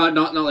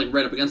 Not like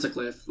right up against the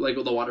cliff, like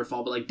with the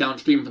waterfall, but like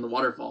downstream from the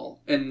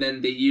waterfall, and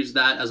then they use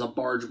that as a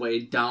bargeway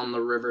down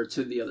the river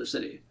to the other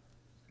city.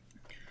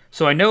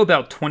 So I know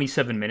about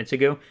 27 minutes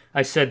ago,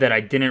 I said that I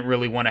didn't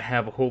really want to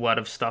have a whole lot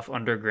of stuff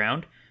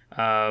underground,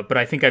 but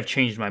I think I've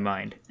changed my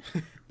mind.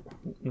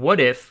 What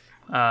if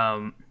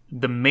the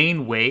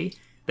main way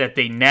that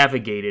they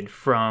navigated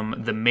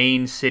from the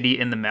main city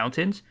in the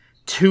mountains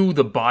to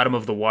the bottom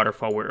of the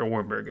waterfall where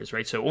Orenburg is,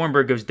 right? So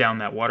Orenburg goes down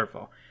that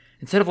waterfall.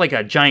 Instead of like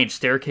a giant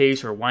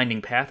staircase or a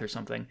winding path or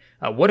something,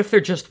 what if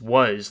there just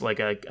was like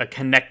a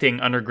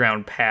connecting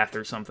underground path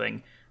or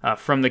something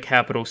from the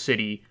capital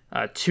city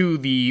to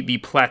the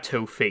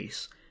plateau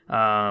face,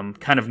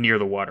 kind of near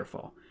the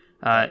waterfall?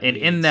 And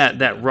in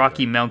that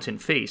rocky mountain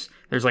face,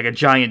 there's like a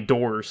giant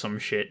door or some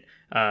shit,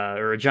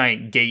 or a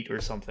giant gate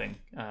or something,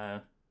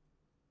 kind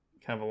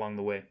of along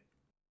the way.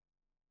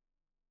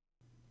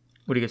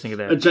 What do you guys think of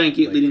that? A giant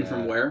gate leading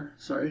from where?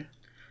 Sorry.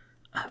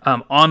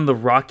 On the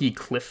rocky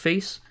cliff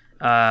face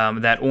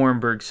that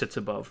Orenburg sits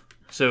above.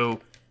 So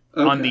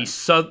on the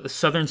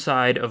southern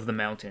side of the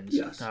mountains,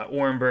 yes.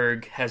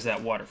 Orenburg has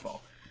that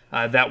waterfall.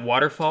 That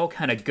waterfall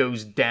kind of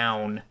goes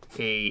down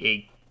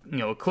a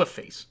cliff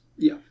face.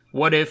 Yeah.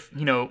 What if,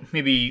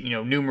 maybe,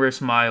 numerous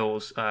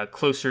miles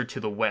closer to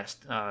the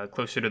west,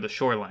 closer to the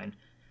shoreline,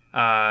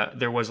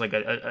 there was like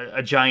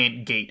a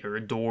giant gate or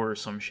a door or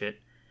some shit.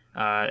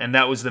 And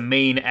that was the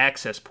main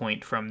access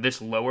point from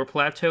this lower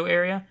plateau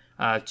area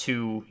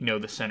to,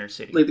 the center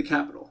city. Like the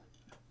capital.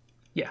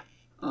 Yeah.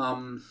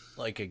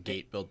 Like a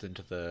gate built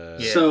into the...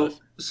 Yeah.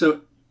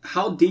 So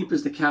how deep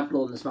is the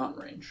capital in this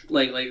mountain range?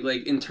 Like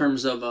in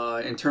terms of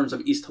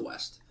east to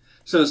west.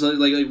 So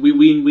like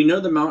we know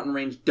the mountain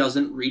range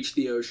doesn't reach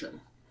the ocean.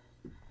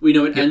 We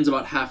know it ends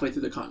about halfway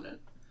through the continent.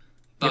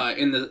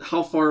 Yep.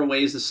 How far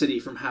away is the city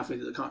from halfway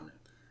through the continent?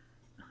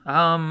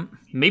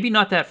 Maybe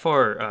not that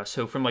far.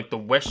 So from like the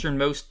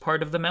westernmost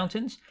part of the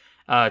mountains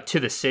to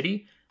the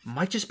city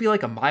might just be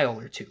like a mile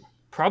or two.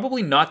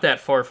 Probably not that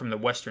far from the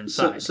western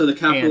side. So the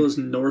capital is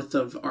north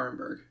of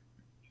Orenburg.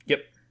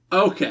 Yep.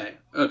 Okay.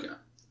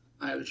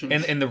 I have a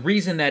change. And the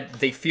reason that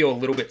they feel a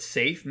little bit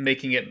safe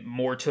making it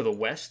more to the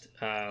west,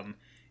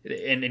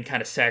 and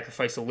kind of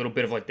sacrifice a little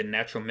bit of like the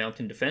natural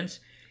mountain defense,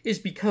 is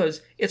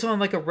because it's on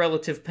like a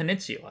relative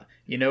peninsula.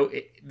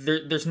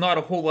 There's not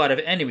a whole lot of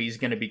enemies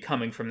going to be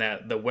coming from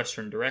the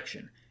western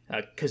direction,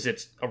 because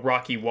it's a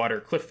rocky water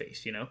cliff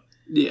face.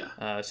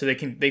 Yeah. So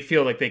they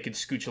feel like they could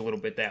scooch a little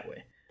bit that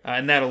way,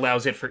 and that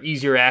allows it for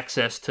easier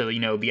access to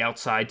the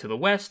outside to the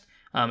west,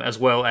 as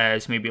well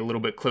as maybe a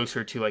little bit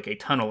closer to like a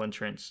tunnel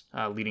entrance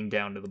leading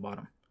down to the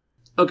bottom.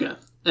 Okay,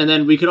 and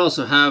then we could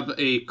also have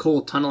a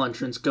coal tunnel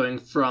entrance going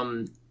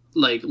from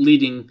like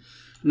leading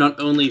not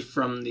only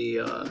coming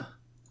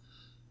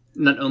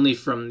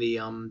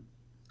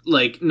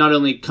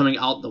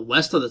out the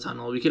west of the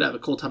tunnel. We could have a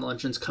coal tunnel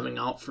entrance coming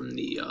out from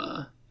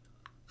the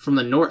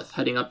north,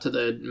 heading up to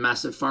the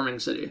massive farming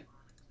city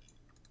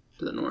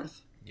to the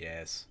north.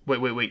 Yes.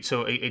 Wait.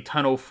 So a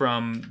tunnel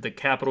from the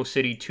capital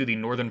city to the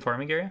northern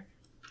farming area,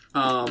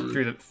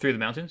 through the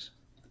mountains.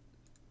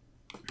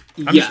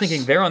 I'm just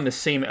thinking they're on the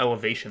same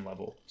elevation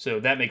level, so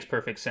that makes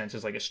perfect sense.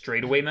 It's like a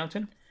straightaway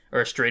mountain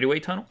or a straightaway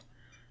tunnel.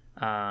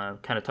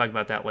 Kind of talking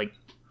about that like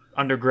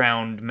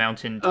underground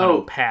mountain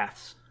tunnel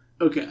paths.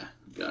 Okay,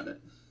 got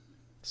it.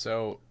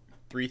 So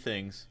 3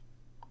 things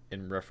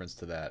in reference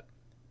to that.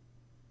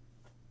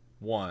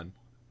 1,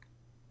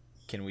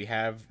 can we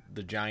have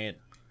the giant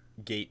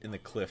gate in the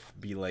cliff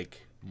be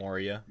like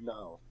Moria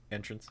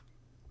entrance?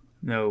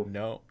 No.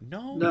 No,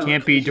 It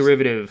can't be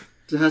derivative.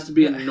 It has to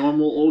be a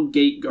normal old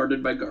gate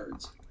guarded by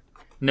guards.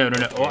 No.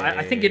 Well,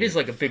 I think it is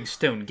like a big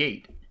stone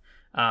gate.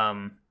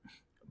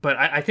 But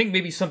I think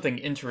maybe something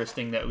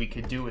interesting that we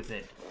could do with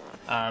it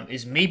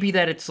is maybe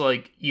that it's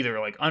like either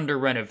like under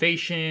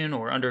renovation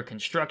or under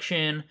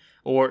construction,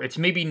 or it's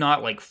maybe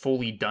not like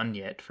fully done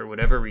yet for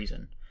whatever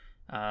reason.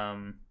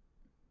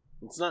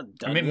 It's not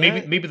done yet.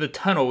 yet? Maybe the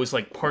tunnel is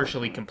like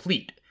partially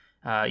complete.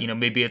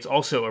 Maybe it's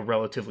also a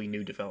relatively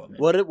new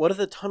development. What if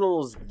the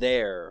tunnel's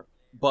there,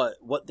 but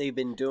what they've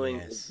been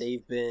doing is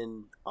they've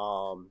been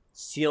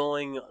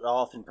sealing it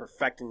off and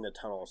perfecting the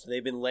tunnel. So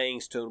they've been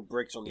laying stone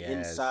bricks on the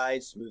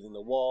inside, smoothing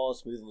the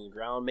walls, smoothing the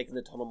ground, making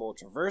the tunnel more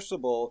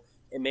traversable,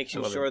 and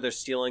making sure they're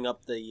sealing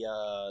up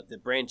the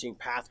branching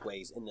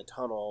pathways in the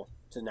tunnel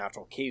to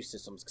natural cave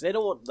systems. Because they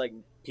don't want like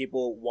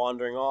people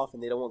wandering off,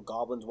 and they don't want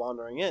goblins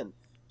wandering in.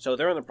 So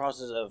they're in the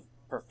process of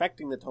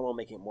perfecting the tunnel,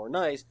 making it more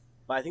nice.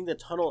 But I think the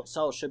tunnel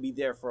itself should be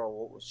there for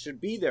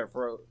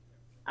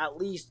at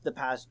least the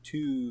past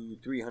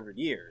 200-300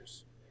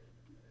 years.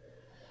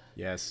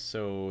 Yes,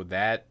 so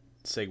that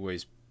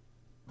segues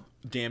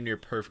damn near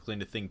perfectly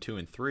into thing 2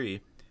 and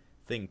 3.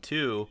 Thing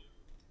 2,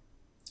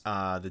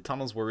 the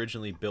tunnels were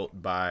originally built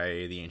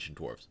by the ancient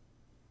dwarves.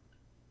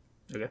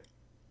 Okay.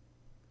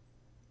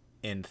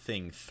 And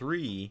thing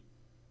 3,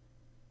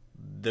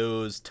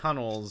 those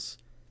tunnels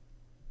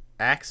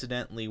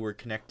accidentally were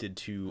connected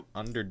to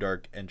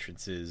Underdark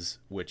entrances,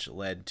 which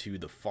led to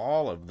the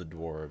fall of the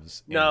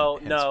dwarves. No.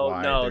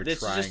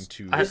 This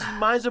is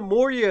Mines of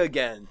Moria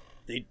again.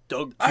 they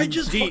dug too I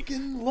just deep.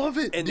 fucking love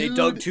it, And dude. they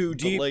dug too But,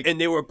 deep, like, and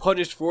they were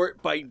punished for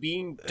it by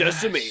being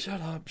decimated.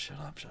 Shut up.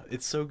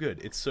 It's so good.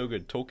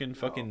 Tolkien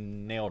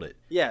fucking nailed it.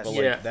 Yes, But,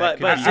 Yeah. that but could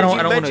be- I don't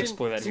wanna mentioned-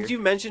 explore that Since here.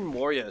 you mentioned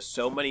Moria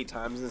so many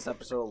times in this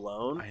episode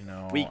alone, I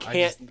know. we I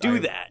can't just- do I-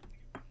 that.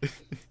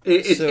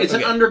 It's an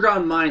okay.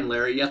 underground mine,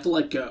 Larry. You have to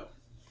let go.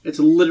 It's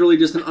literally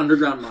just an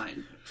underground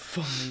mine.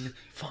 Fine.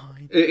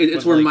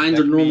 It's But, where like, mines that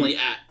are could be- normally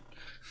at.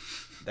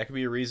 That could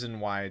be a reason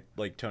why,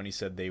 like Tony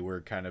said, they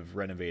were kind of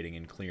renovating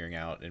and clearing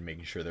out and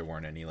making sure there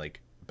weren't any like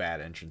bad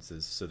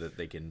entrances, so that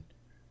they can,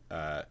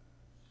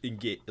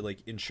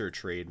 ensure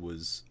trade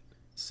was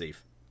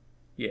safe.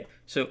 Yeah.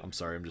 So I'm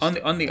sorry, I'm just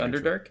on the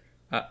Underdark.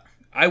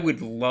 I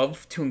would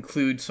love to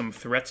include some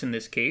threats in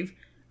this cave.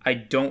 I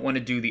don't want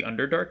to do the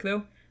Underdark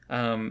though,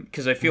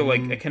 because I feel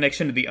like a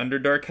connection to the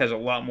Underdark has a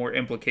lot more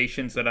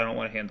implications that I don't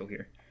want to handle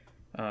here.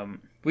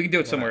 We can do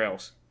it somewhere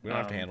else. We don't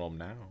have to handle them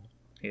now.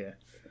 Yeah.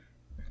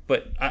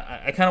 But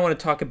I kind of want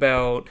to talk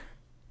about.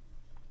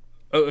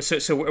 Oh,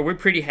 so we're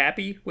pretty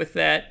happy with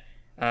that.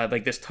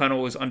 Like this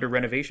tunnel is under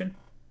renovation.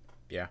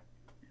 Yeah.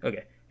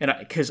 Okay, and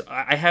because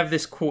I have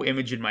this cool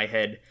image in my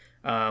head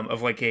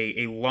of like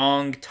a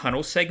long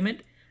tunnel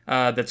segment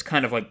that's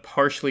kind of like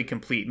partially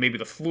complete. Maybe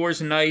the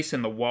floor's nice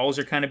and the walls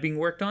are kind of being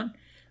worked on,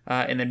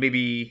 and then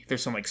maybe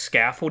there's some like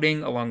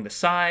scaffolding along the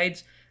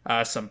sides,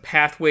 some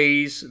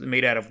pathways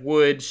made out of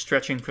wood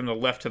stretching from the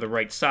left to the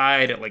right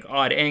side at like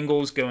odd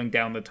angles going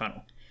down the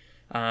tunnel.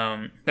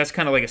 That's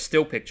kind of like a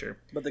still picture.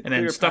 But the And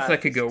then clear stuff path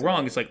that could is go still-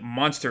 wrong is like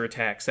monster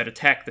attacks that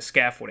attack the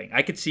scaffolding.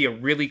 I could see a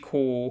really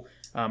cool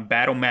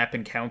battle map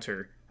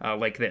encounter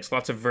like this.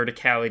 Lots of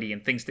verticality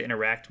and things to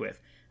interact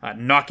with.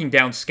 Knocking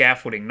down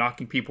scaffolding,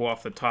 knocking people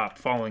off the top,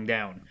 falling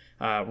down.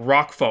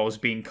 Rock falls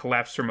being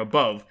collapsed from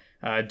above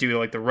due to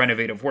like the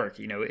renovative work.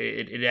 You know,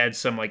 it adds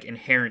some like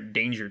inherent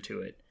danger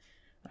to it.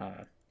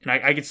 And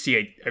I could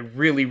see a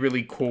really,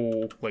 really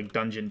cool like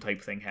dungeon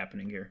type thing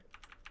happening here.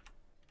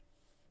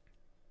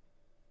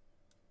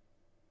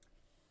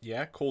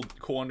 Yeah, cool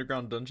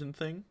underground dungeon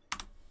thing,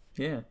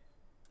 Yeah.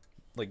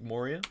 like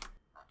Moria.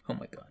 Oh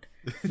my god.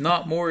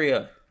 Not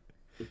Moria.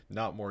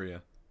 Not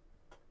Moria.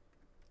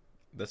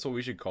 That's what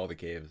we should call the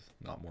caves,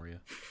 not Moria.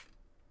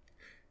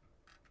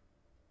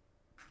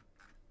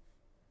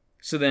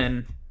 So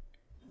then,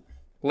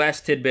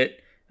 last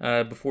tidbit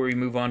before we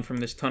move on from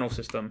this tunnel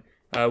system.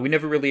 We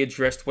never really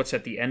addressed what's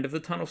at the end of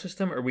the tunnel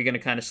system. Are we going to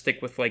kind of stick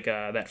with like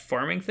that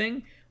farming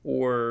thing,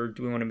 or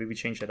do we want to maybe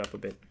change that up a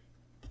bit?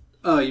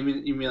 Oh, you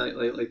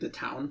mean like the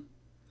town?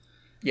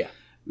 Yeah.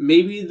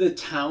 Maybe the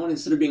town,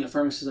 instead of being a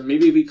farming system,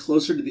 maybe it'd be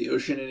closer to the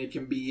ocean, and it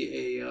can be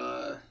it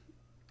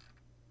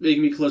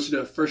can be closer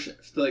to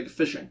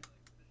fishing,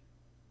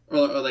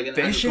 or like an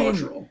Fishing?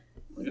 agricultural,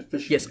 like a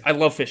fishing. Yes, I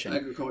love fishing.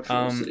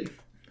 agricultural city.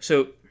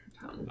 So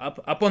Town.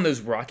 up on those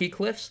rocky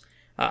cliffs,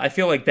 I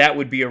feel like that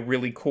would be a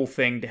really cool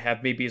thing to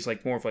have maybe as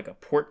like more of like a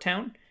port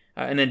town.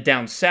 And then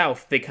down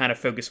south, they kind of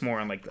focus more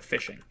on like the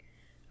fishing.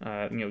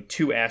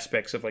 Two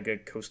aspects of like a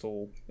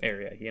coastal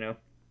area, you know?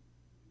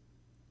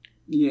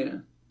 Yeah.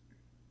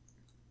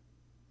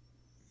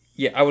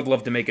 Yeah, I would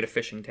love to make it a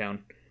fishing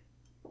town.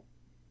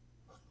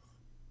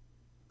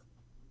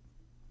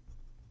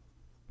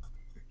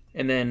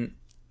 And then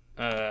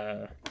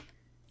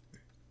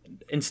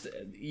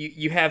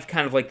you have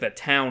kind of like the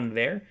town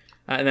there.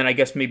 And then I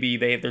guess maybe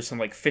there's some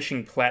like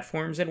fishing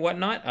platforms and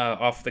whatnot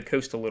off the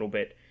coast a little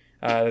bit.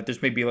 That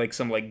there's maybe like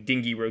some like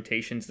dinghy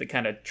rotations that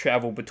kind of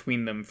travel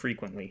between them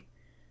frequently.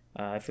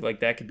 I feel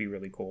like that could be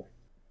really cool.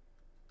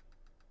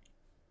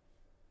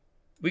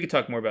 We could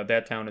talk more about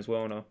that town as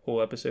well in a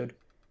whole episode.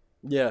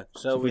 Yeah,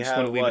 so If we just have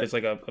want to leave what? it as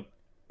like a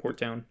port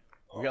town.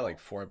 We got like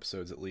 4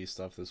 episodes at least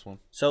off this one.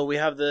 So we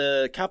have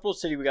the capital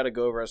city we got to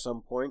go over at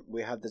some point.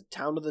 We have the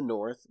town to the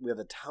north. We have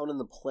the town in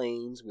the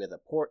plains. We have the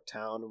port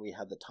town. And we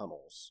have the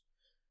tunnels.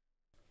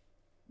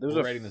 Those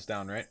We're are writing this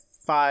down, right?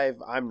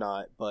 5. I'm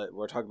not, but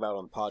we're talking about it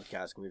on the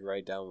podcast, and we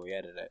write it down when we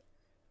edit it.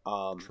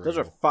 Those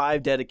are True.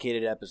 5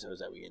 dedicated episodes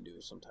that we can do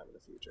sometime in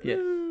the future.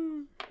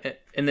 Yeah.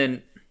 And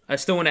then I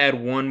still want to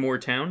add one more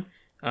town,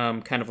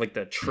 kind of like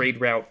the trade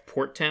route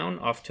port town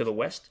off to the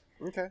west.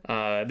 Okay.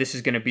 This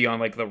is going to be on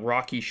like the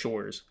rocky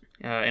shores,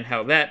 and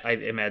how that I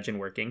imagine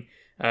working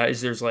is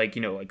there's like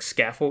like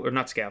scaffold or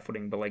not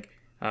scaffolding, but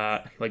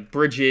like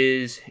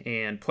bridges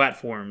and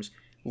platforms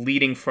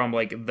leading from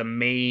like the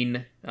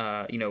main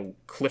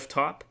cliff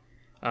top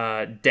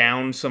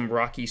down some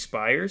rocky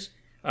spires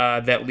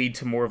that lead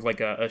to more of like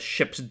a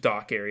ship's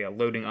dock area,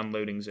 loading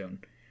unloading zone.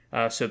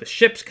 So the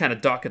ships kind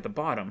of dock at the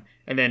bottom,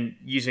 and then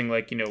using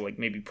like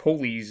maybe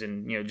pulleys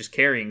and just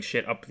carrying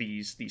shit up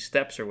these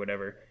steps or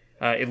whatever.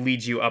 It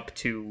leads you up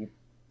to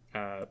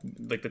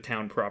like the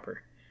town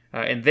proper,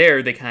 and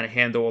there they kind of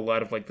handle a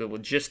lot of like the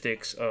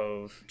logistics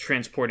of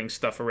transporting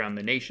stuff around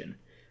the nation,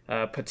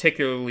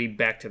 particularly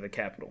back to the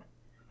capital.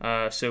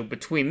 So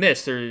between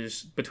this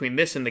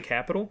and the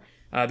capital,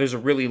 there's a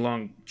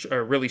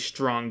really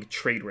strong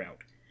trade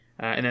route,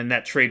 and then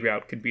that trade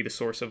route could be the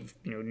source of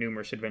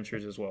numerous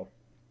adventures as well.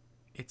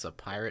 It's a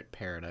pirate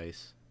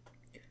paradise.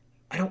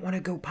 I don't want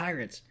to go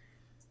pirates.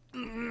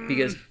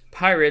 because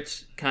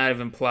pirates kind of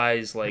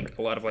implies like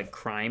a lot of like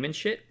crime and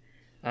shit.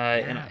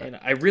 And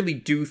I really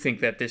do think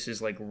that this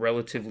is like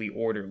relatively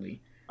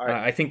orderly.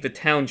 Alright. I think the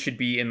town should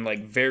be in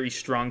like very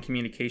strong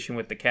communication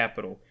with the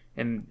capital,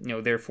 and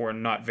therefore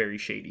not very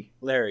shady.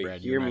 Larry,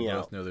 Brad, you hear and I me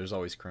both out. know there's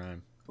always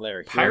crime.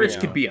 Larry, hear Pirates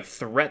me could out. be a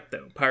threat,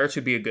 though. Pirates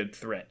would be a good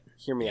threat.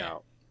 Hear me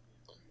out.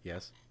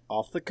 Yes.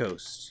 Off the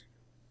coast,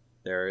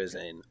 there is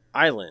an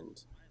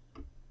island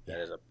that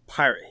is a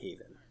pirate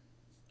haven.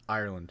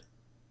 Ireland.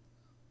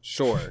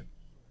 Sure,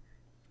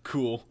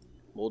 Cool.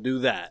 we'll do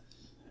that.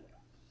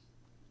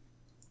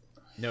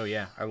 No,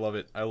 yeah, I love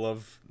it. I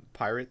love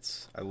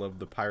pirates. I love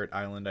the pirate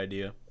island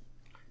idea.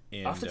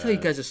 And, I'll have to tell you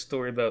guys a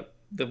story about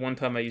the one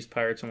time I used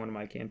pirates in one of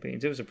my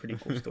campaigns. It was a pretty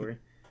cool story.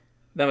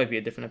 That might be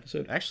a different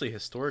episode. Actually,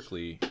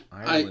 historically,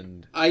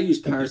 Ireland. I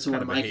used pirates in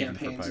one kind of of a my haven for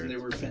campaigns, and they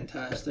pirates. were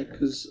fantastic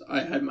because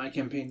I had my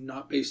campaign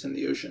not based in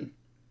the ocean,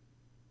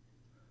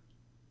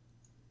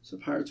 so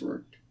pirates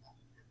worked.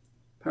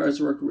 Pirates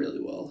worked really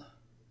well.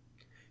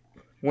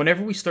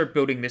 Whenever we start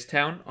building this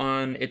town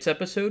on its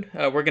episode,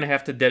 we're gonna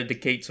have to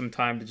dedicate some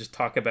time to just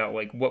talk about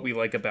like what we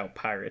like about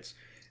pirates.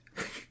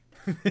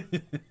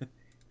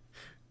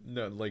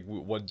 No, like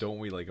what don't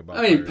we like about?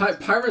 I mean,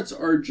 pirates? pirates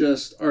are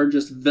just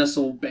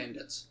vessel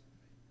bandits.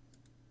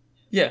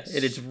 Yeah,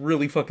 it is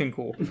really fucking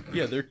cool.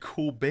 Yeah, they're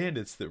cool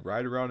bandits that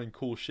ride around in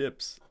cool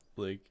ships.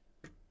 Like,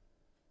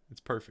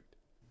 it's perfect.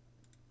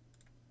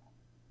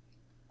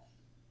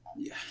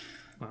 Yeah.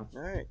 All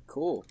right,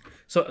 cool.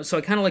 So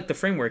I kind of like the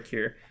framework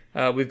here.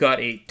 We've got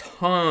a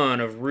ton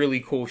of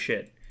really cool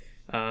shit.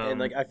 And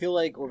like, I feel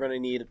like we're gonna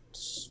need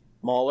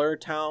smaller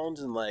towns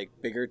and like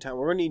bigger towns.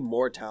 We're gonna need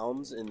more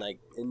towns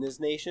in this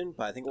nation.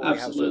 But I think what we have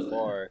so Absolutely.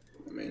 far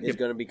I mean, is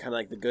gonna be kind of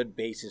like the good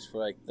basis for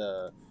like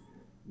the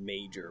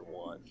major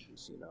ones.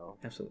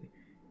 Absolutely.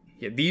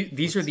 Yeah,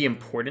 these are the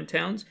important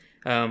towns.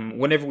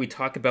 Whenever we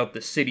talk about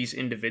the cities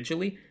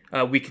individually,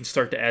 we can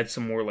start to add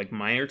some more like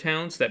minor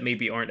towns that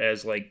maybe aren't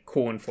as like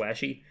cool and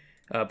flashy.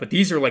 But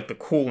these are like the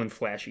cool and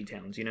flashy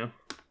towns,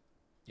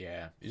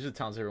 Yeah, these are the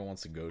towns everyone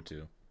wants to go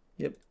to.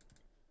 Yep.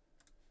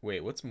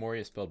 Wait, what's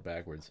Moria spelled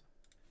backwards?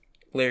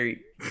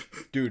 Larry,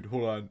 Dude,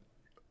 hold on.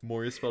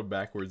 Moria spelled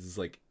backwards is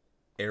like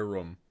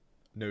Arum.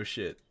 No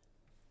shit.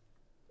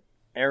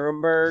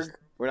 Ehrenberg.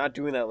 We're not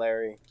doing that,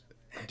 Larry.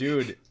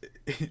 Dude,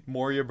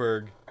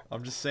 Moriaburg.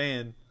 I'm just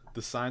saying,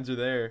 the signs are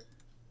there.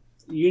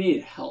 you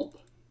need help.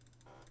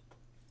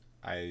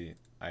 I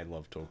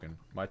love Tolkien.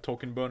 My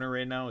Tolkien boner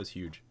right now is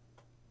huge.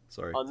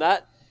 Sorry. On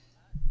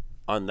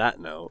that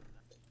note,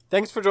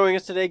 thanks for joining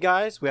us today,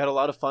 guys. We had a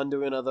lot of fun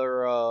doing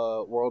another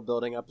world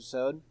building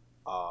episode.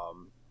 Got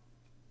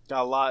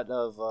a lot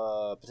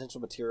of potential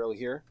material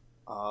here.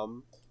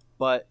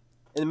 But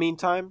in the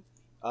meantime,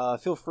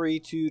 feel free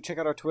to check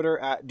out our Twitter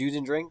at Dudes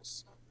and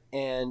Drinks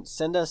and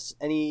send us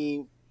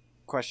any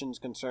questions,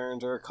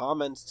 concerns, or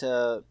comments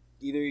to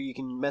either you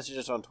can message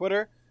us on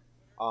Twitter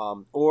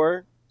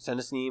or send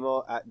us an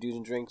email at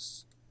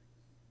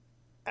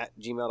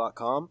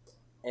dudesanddrinks@gmail.com.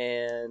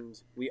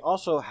 And we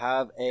also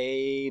have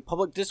a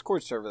public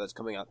Discord server that's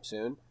coming up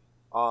soon.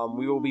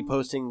 We will be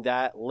posting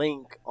that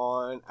link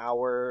on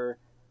our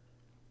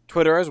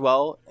Twitter as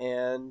well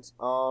and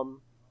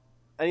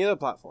any other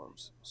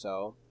platforms.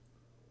 So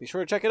be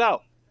sure to check it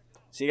out.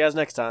 See you guys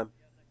next time.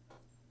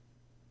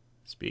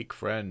 Speak,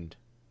 friend,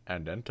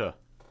 and enter.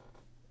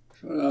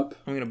 Shut up.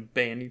 I'm gonna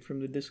ban you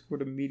from the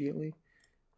Discord immediately.